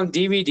 buy it on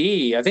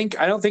DVD. I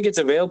don't think it's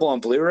available on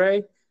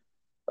Blu-ray,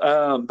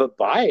 but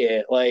buy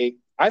it. Like,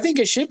 I think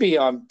it should be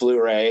on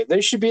Blu-ray.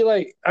 There should be,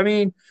 like, I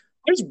mean,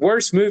 there's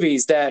worse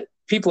movies that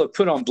people have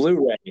put on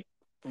Blu-ray.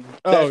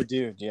 Oh,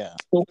 dude, yeah.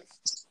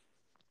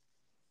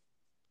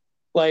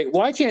 Like,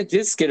 why can't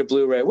this get a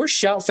Blu-ray? We're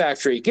Shout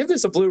Factory. Give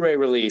this a Blu-ray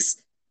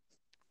release.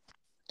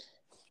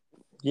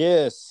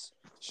 Yes.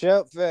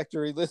 Shout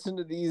Factory. Listen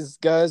to these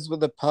guys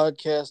with a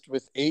podcast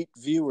with 8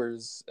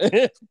 viewers.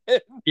 Yeah.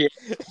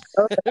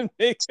 And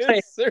make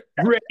it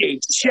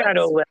Great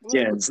Shadow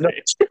Legends.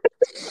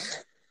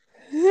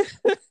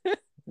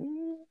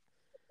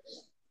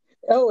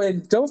 Oh,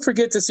 and don't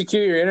forget to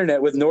secure your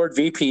internet with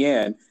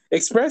NordVPN,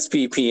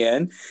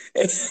 ExpressVPN.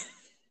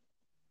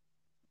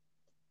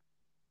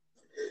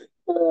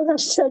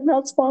 Hashtag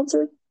not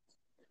sponsored.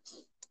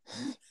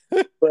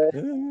 But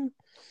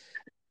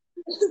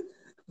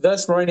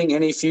thus ruining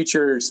any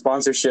future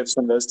sponsorships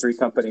from those three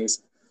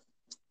companies.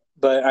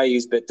 But I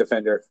use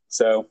Bitdefender.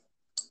 So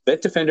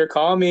Bitdefender,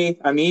 call me.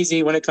 I'm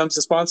easy when it comes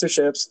to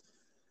sponsorships.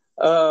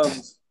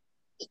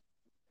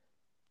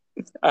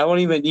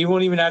 You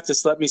won't even have to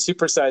let me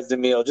supersize the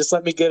meal. Just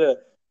let me get a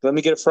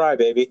fry,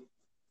 baby.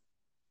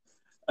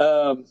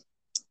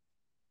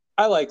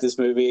 I like this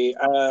movie.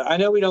 I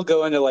know we don't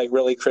go into like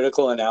really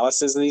critical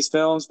analysis of these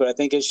films, but I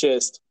think it's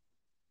just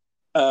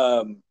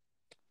fun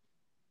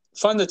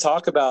to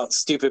talk about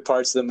stupid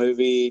parts of the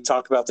movie,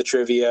 talk about the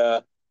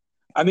trivia.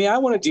 I mean, I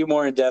want to do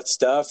more in-depth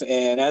stuff,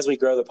 and as we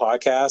grow the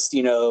podcast,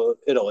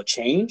 it'll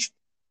change.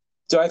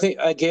 So I think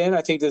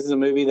this is a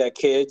movie that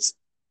kids.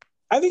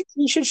 I think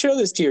you should show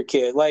this to your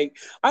kid. Like,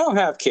 I don't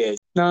have kids.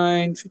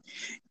 9.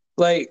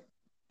 Like,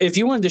 if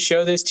you wanted to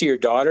show this to your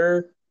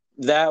daughter,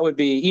 that would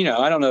be,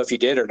 I don't know if you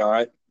did or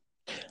not.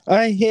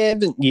 I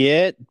haven't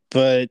yet,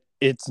 but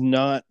it's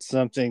not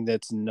something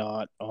that's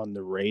not on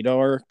the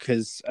radar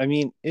because, I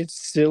mean, it's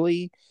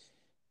silly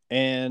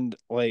and,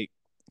 like,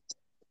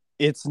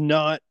 it's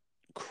not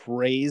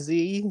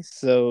crazy.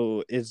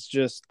 So it's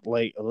just,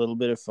 like, a little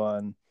bit of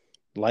fun,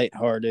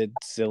 lighthearted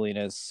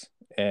silliness.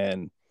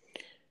 And,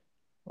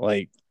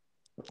 like,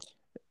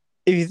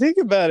 if you think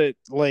about it,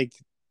 like,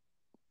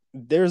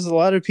 there's a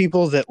lot of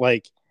people that,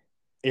 like,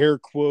 air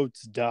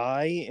quotes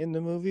die in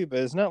the movie, but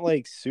it's not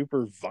like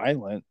super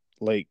violent,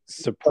 like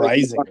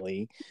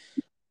surprisingly.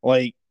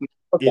 Like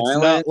it's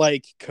not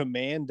like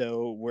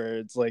Commando where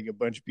it's like a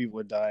bunch of people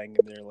are dying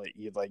and they're like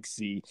you like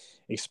see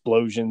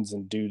explosions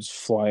and dudes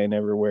flying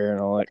everywhere and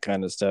all that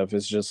kind of stuff.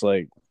 It's just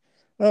like,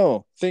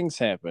 oh, things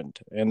happened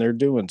and they're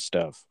doing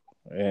stuff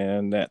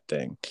and that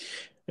thing.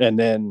 And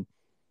then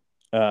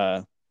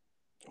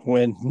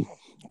when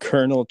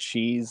Colonel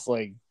Cheese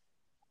like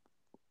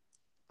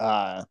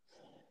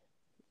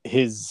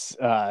his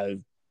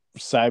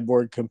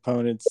cyborg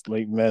components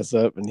like mess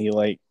up and he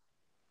like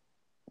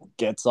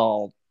gets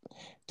all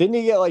didn't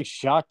he get like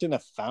shocked in a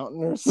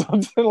fountain or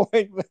something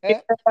like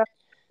that?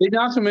 They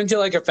knocked him into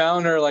like a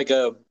fountain or like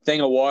a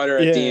thing of water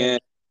at the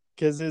end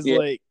because his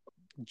like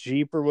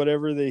Jeep or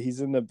whatever that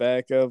he's in the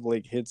back of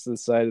like hits the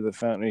side of the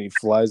fountain and he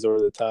flies over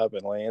the top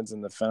and lands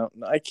in the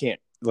fountain. I can't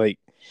like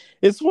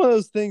it's one of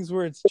those things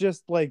where it's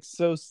just like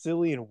so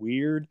silly and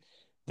weird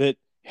that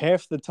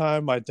half the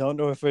time I don't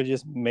know if I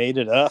just made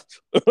it up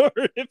or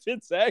if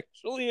it's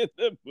actually in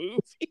the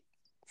movie.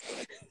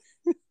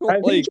 I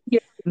think he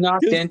gets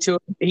knocked into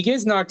it. He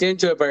gets knocked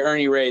into it by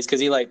Ernie Reyes because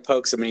he like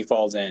pokes him and he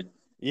falls in.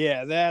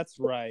 Yeah, that's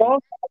right.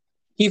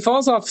 He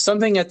falls off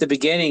something at the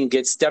beginning,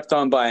 gets stepped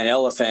on by an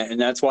elephant, and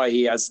that's why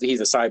he's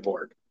a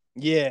cyborg.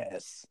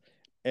 Yes,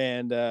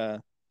 and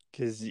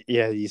because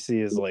you see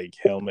his like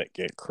helmet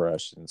get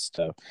crushed and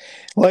stuff.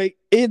 Like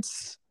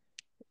it's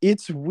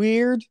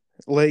weird.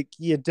 Like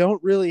you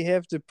don't really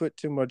have to put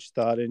too much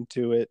thought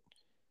into it.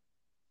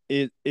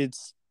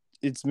 It's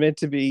meant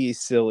to be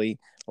silly.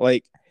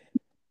 Like,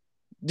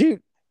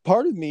 dude,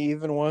 part of me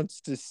even wants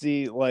to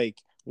see like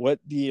what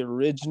the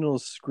original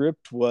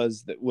script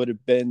was that would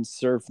have been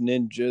Surf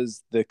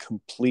Ninjas, the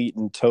complete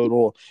and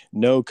total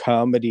no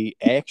comedy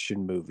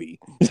action movie.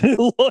 I kind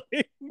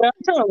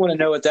of want to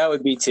know what that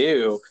would be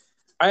too.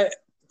 I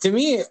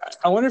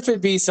wonder if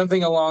it'd be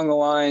something along the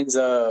lines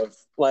of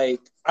like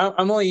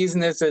I'm only using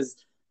this as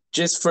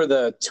just for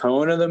the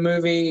tone of the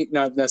movie,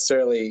 not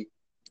necessarily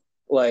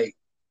like,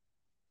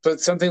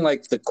 but something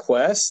like The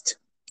Quest.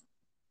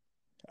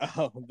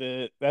 Oh,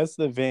 that's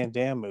the Van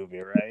Damme movie,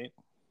 right?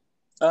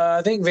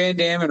 I think Van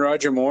Damme and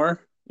Roger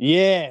Moore.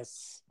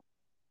 Yes.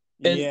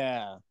 And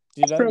yeah.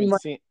 Dude,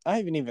 I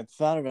haven't even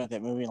thought about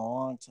that movie in a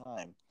long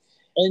time.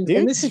 And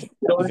this is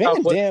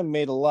Van Damme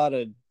made a lot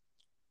of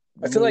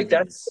I feel like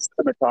that's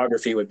what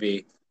cinematography would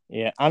be.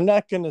 Yeah, I'm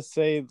not going to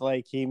say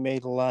like he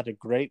made a lot of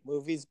great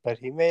movies, but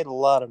he made a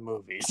lot of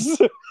movies.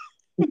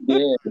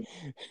 Yeah.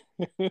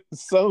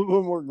 Some of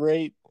them were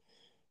great,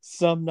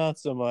 some not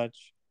so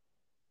much.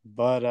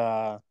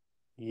 But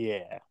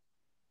yeah.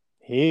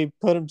 He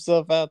put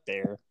himself out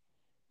there.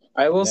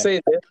 I will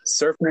say that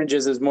Surf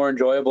Ninjas is more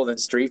enjoyable than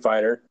Street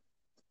Fighter.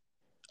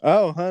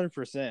 Oh,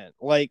 100%.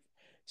 Like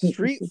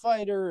Street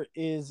Fighter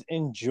is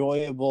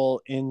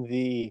enjoyable in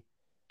the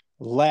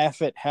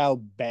laugh at how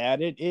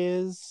bad it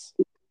is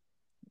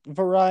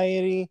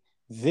variety.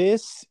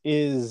 This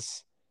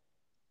is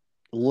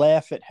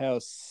laugh at how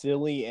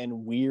silly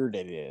and weird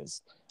it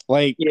is.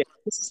 Like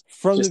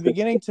from the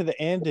beginning to the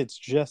end, it's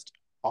just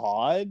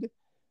odd,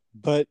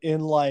 but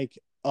in like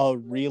a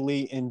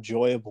really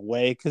enjoyable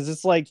way. Because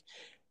it's like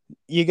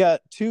you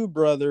got two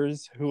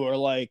brothers who are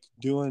like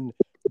doing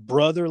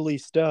brotherly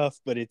stuff,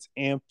 but it's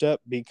amped up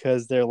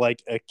because they're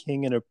like a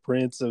king and a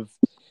prince of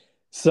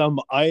some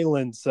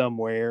island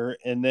somewhere,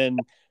 and then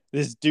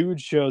this dude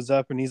shows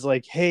up and he's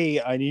like,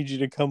 hey, I need you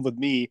to come with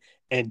me,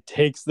 and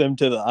takes them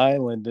to the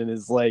island and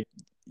is like,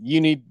 you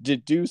need to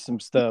do some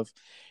stuff.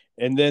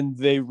 And then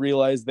they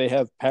realize they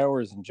have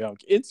powers and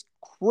junk. It's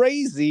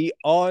crazy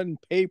on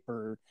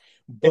paper,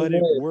 but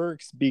it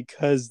works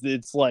because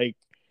it's like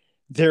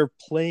they're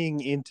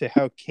playing into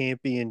how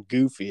campy and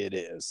goofy it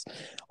is.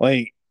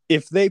 Like,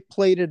 if they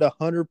played it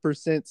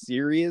 100%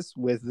 serious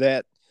with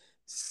that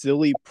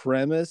silly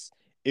premise,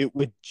 it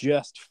would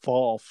just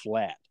fall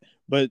flat.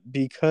 But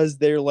because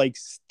they're like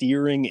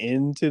steering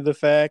into the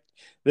fact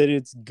that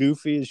it's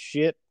goofy as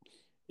shit,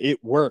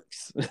 it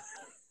works.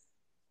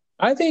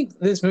 I think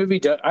this movie,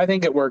 I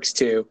think it works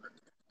too.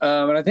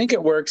 And I think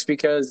it works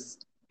because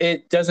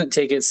it doesn't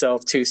take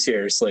itself too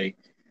seriously.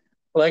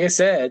 Like I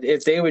said,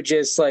 if they would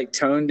just like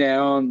tone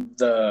down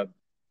the,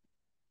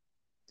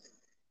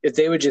 if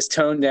they would just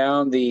tone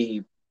down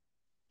the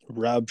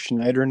Rob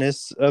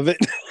Schneider-ness of it.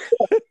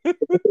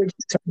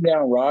 tone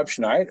down Rob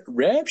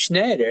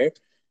Schneider,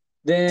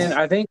 then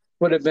I think it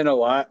would have been a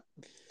lot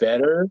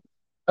better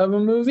of a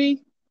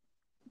movie,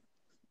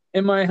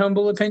 in my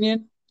humble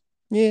opinion.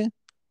 Yeah.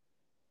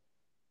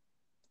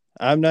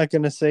 I'm not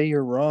going to say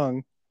you're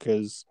wrong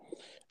because,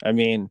 I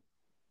mean,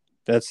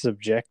 that's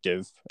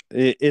subjective.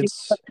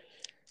 It's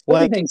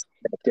like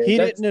he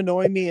didn't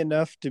annoy me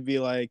enough to be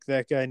like,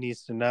 that guy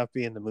needs to not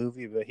be in the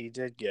movie, but he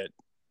did get.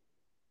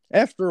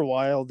 After a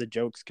while, the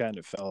jokes kind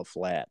of fell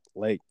flat.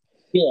 Like,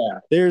 yeah,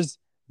 there's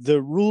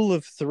the rule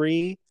of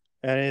three,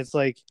 and it's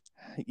like,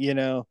 you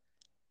know,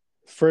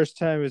 first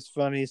time it's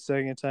funny,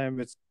 second time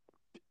it's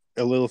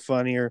a little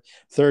funnier,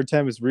 third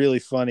time it's really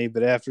funny,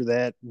 but after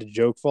that, the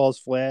joke falls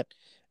flat.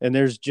 And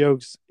there's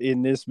jokes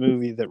in this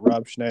movie that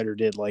Rob Schneider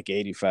did like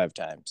 85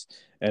 times.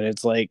 And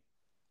it's like,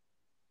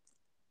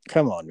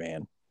 come on,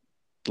 man.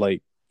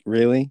 Like,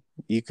 really?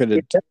 You could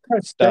have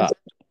stopped.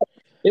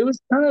 It was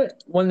kind of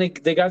when they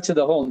got to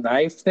the whole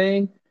knife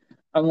thing.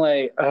 I'm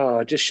like,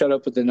 oh, just shut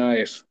up with the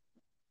knife.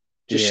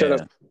 Just shut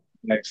up with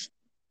the knife.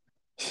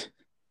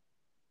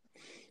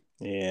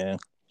 Yeah.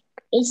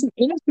 It's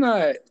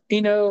not,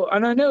 you know,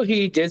 and I know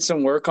he did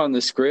some work on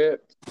the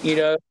script, you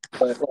know,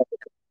 but like,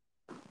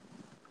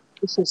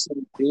 this is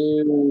some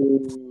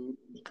dude.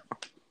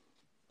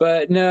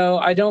 But no,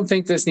 I don't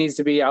think this needs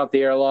to be out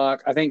the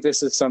airlock. I think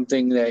this is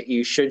something that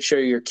you should show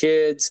your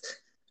kids.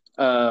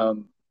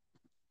 And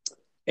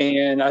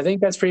I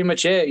think that's pretty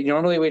much it.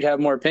 Normally we'd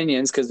have more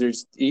opinions because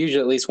there's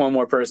usually at least one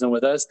more person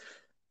with us,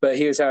 but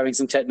he was having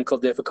some technical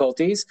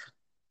difficulties.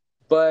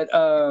 But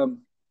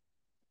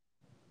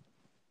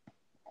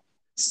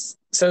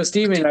so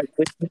Steven, I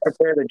think you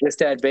prepared a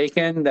just add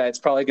bacon. That's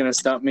probably going to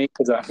stump me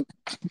because I'm.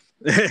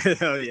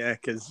 Oh yeah,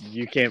 because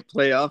you can't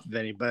play off of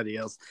anybody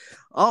else.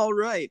 All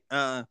right.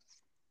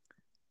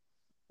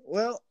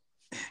 Well,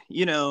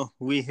 you know,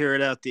 we here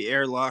at Out the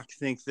Airlock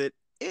think that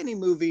any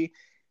movie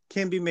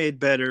can be made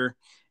better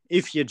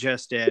if you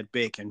just add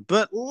bacon.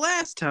 But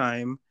last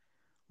time,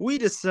 we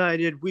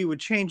decided we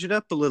would change it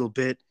up a little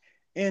bit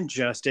and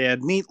just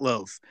add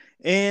meatloaf.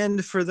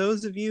 And for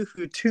those of you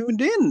who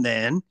tuned in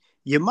then,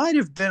 you might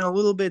have been a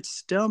little bit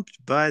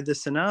stumped by the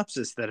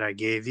synopsis that I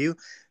gave you.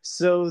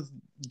 So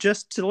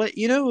just to let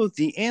you know,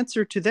 the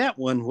answer to that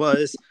one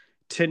was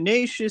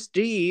Tenacious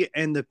D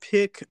and the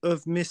Pick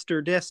of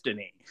Mr.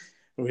 Destiny,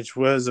 which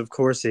was, of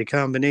course, a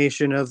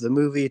combination of the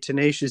movie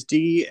Tenacious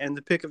D and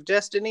the Pick of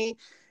Destiny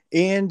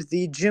and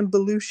the Jim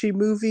Belushi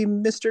movie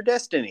Mr.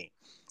 Destiny.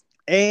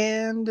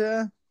 And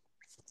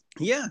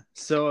yeah,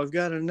 so I've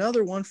got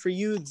another one for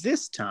you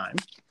this time.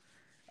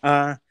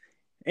 And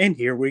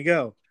here we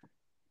go.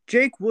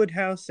 Jake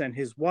Woodhouse and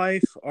his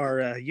wife are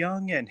a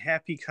young and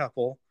happy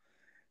couple.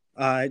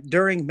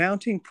 During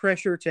mounting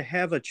pressure to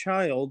have a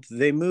child,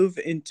 they move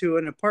into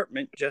an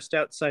apartment just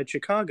outside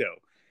Chicago.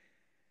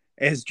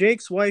 As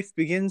Jake's wife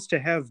begins to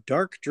have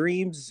dark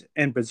dreams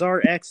and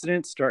bizarre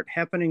accidents start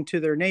happening to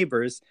their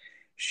neighbors,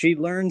 she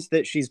learns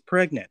that she's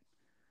pregnant.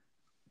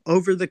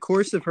 Over the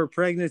course of her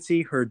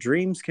pregnancy, her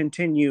dreams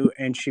continue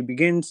and she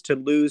begins to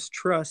lose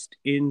trust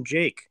in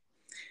Jake.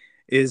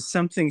 Is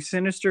something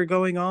sinister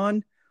going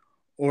on,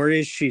 or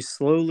is she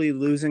slowly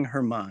losing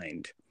her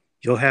mind?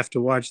 You'll have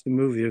to watch the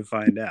movie to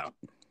find out.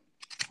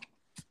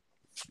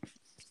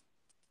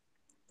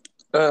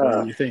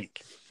 What do you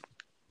think?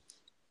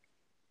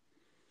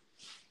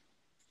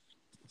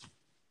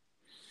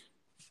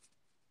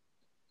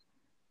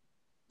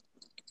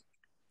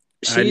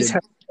 She's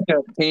having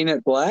a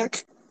painted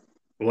black.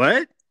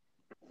 What?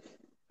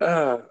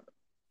 I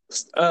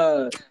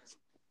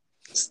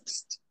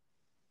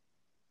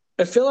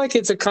feel like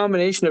it's a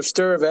combination of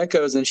Stir of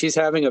Echoes and she's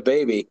having a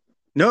baby.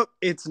 Nope,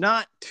 it's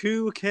not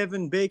two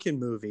Kevin Bacon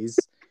movies.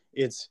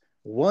 It's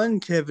one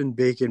Kevin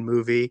Bacon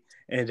movie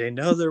and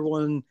another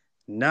one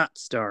not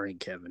starring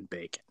Kevin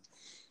Bacon.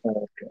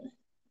 Okay.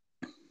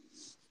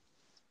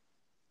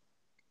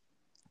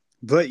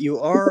 But you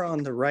are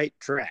on the right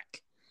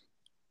track.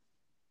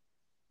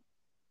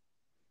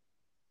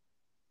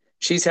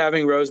 She's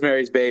having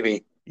Rosemary's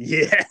Baby.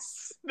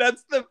 Yes,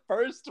 that's the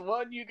first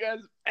one you guys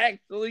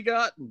actually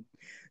gotten.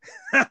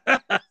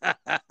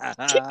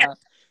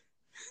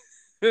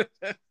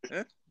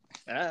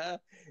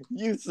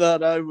 You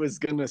thought I was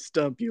gonna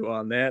stump you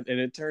on that, and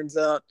it turns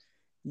out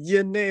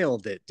you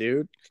nailed it,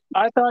 dude.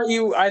 I thought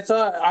you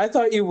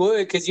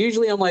would, because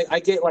usually I'm like, I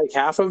get like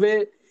half of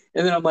it,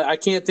 And then I'm like, I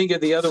can't think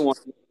of the other one.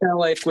 Kind of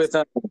like with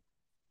the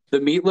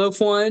Meatloaf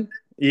one.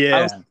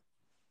 I was Yeah.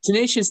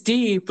 Tenacious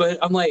D, but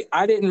I'm like,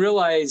 I didn't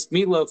realize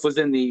Meatloaf was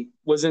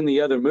in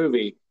the other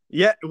movie.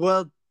 Yeah,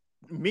 well,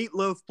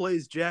 Meatloaf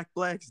plays Jack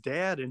Black's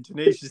dad in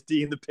Tenacious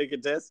D and the Pick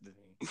of Destiny.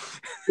 Yeah,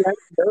 I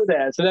didn't know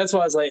that. So that's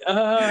why I was like,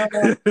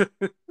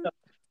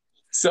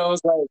 So I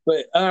was like,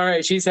 but all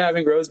right, she's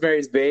having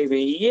Rosemary's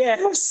Baby.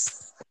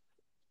 Yes.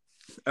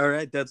 All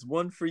right, that's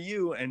 1 for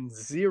you and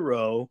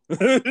 0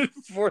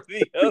 for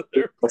the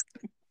other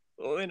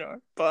people in our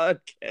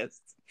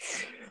podcast.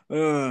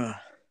 That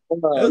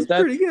was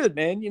That's pretty good,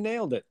 man. You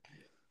nailed it.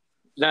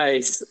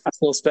 nice. I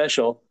feel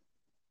special.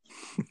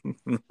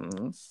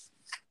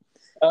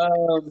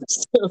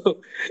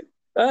 So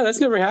that's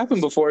never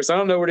happened before, so I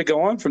don't know where to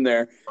go on from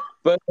there.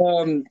 But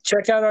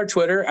check out our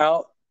Twitter,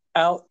 out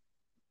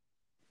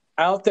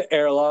the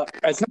airlock.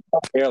 It's not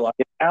out the airlock.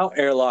 It's out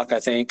airlock. I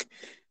think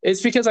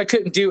it's because I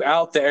couldn't do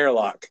out the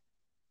airlock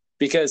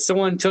because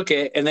someone took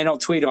it and they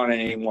don't tweet on it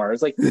anymore.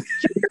 It's like,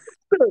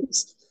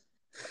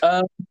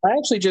 I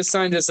actually just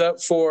signed us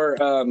up for.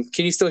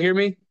 Can you still hear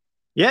me?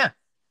 Yeah.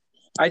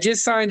 I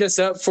just signed us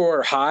up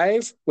for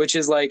Hive, which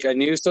is like a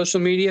new social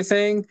media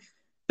thing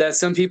that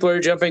some people are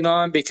jumping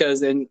on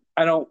because, and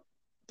I don't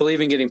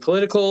believe in getting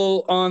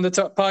political on the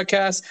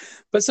podcast,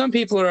 but some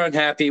people are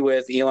unhappy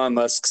with Elon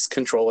Musk's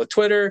control of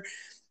Twitter.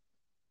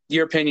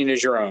 Your opinion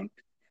is your own.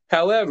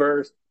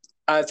 However,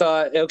 I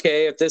thought,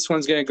 okay, if this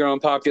one's going to grow in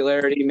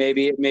popularity,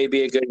 maybe it may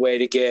be a good way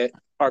to get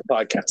our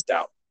podcast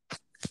out.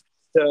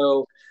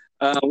 So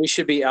we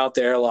should be out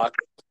the airlock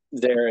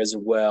there as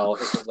well.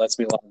 If it lets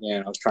me log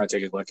in. I was trying to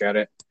take a look at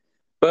it.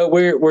 But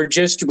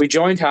we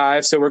joined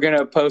Hive, so we're going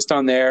to post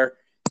on there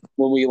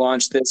when we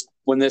launch this,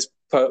 when this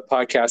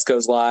podcast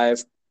goes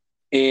live.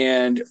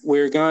 And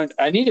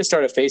I need to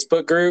start a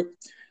Facebook group.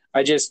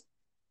 I just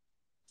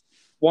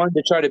wanted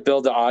to try to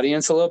build the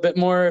audience a little bit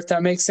more, if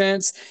that makes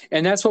sense.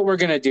 And that's what we're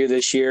going to do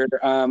this year.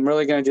 I'm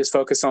really going to just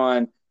focus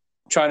on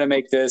trying to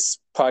make this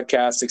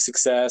podcast a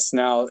success.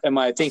 Now, am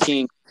I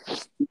thinking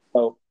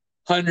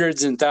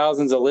hundreds and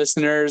thousands of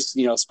listeners,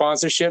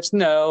 sponsorships?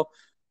 No,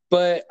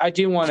 but I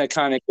do want to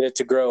kind of get it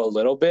to grow a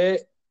little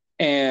bit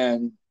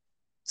and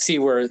see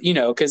where,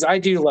 because I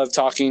do love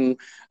talking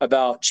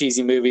about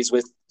cheesy movies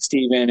with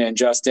Steven and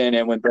Justin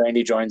and when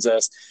Brandy joins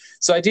us.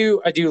 So I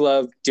do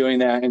love doing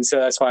that. And so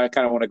that's why I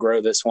kind of want to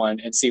grow this one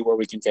and see where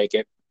we can take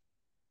it.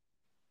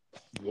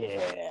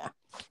 Yeah.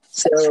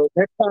 So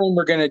next time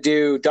we're going to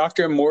do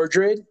Dr.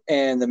 Mordred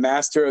and the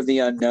Master of the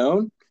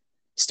Unknown,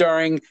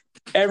 starring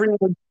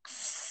everyone's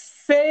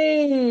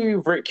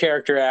favorite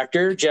character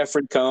actor,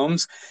 Jeffrey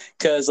Combs,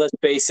 because let's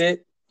face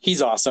it,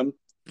 he's awesome.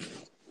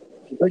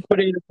 Let's put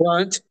it in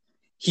front.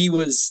 He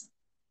was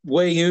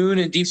Wei-Yoon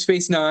in Deep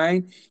Space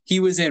Nine. He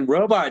was in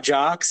Robot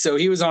Jock, so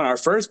he was on our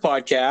first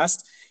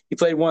podcast. He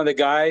played one of the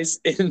guys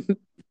at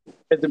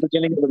the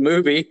beginning of the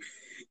movie.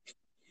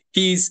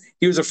 He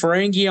was a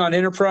Ferengi on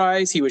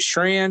Enterprise. He was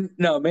Shran.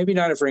 No, maybe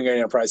not a Ferengi on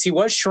Enterprise. He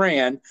was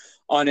Shran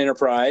on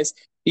Enterprise.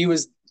 He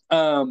was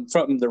from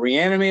the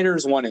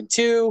Reanimators 1 and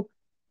 2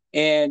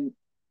 and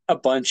a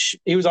bunch.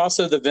 He was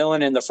also the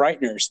villain in The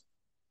Frighteners.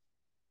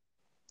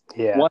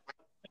 Yeah.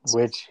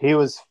 Which he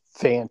was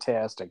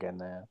fantastic in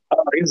that.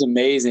 Oh, he was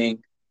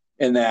amazing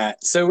in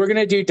that. So we're going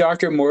to do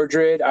Dr.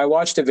 Mordred. I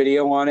watched a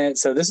video on it.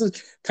 So this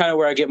is kind of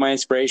where I get my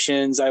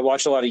inspirations. I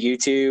watch a lot of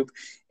YouTube.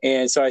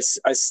 And so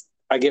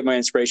I get my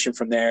inspiration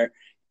from there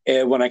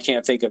when I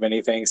can't think of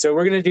anything. So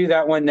we're going to do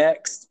that one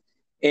next.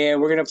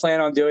 And we're going to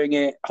plan on doing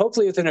it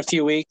hopefully within a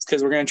few weeks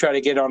because we're going to try to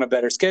get on a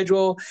better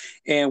schedule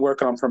and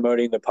work on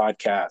promoting the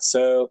podcast.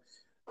 So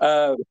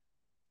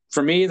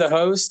for me, the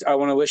host, I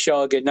want to wish you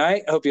all a good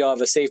night. I hope you all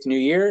have a safe new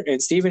year.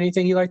 And Steve,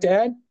 anything you'd like to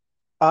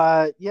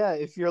add? Yeah,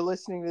 if you're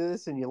listening to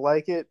this and you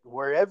like it,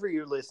 wherever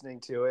you're listening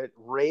to it,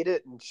 rate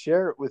it and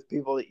share it with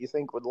people that you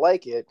think would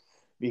like it,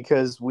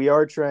 because we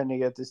are trying to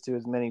get this to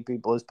as many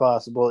people as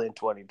possible in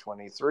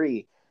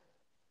 2023.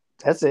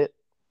 That's it.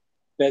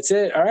 That's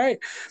it. All right.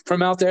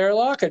 From Out the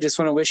Airlock, I just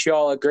want to wish you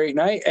all a great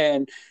night,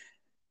 and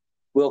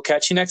we'll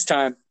catch you next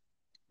time.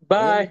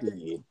 Bye.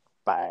 Indeed.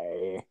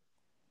 Bye.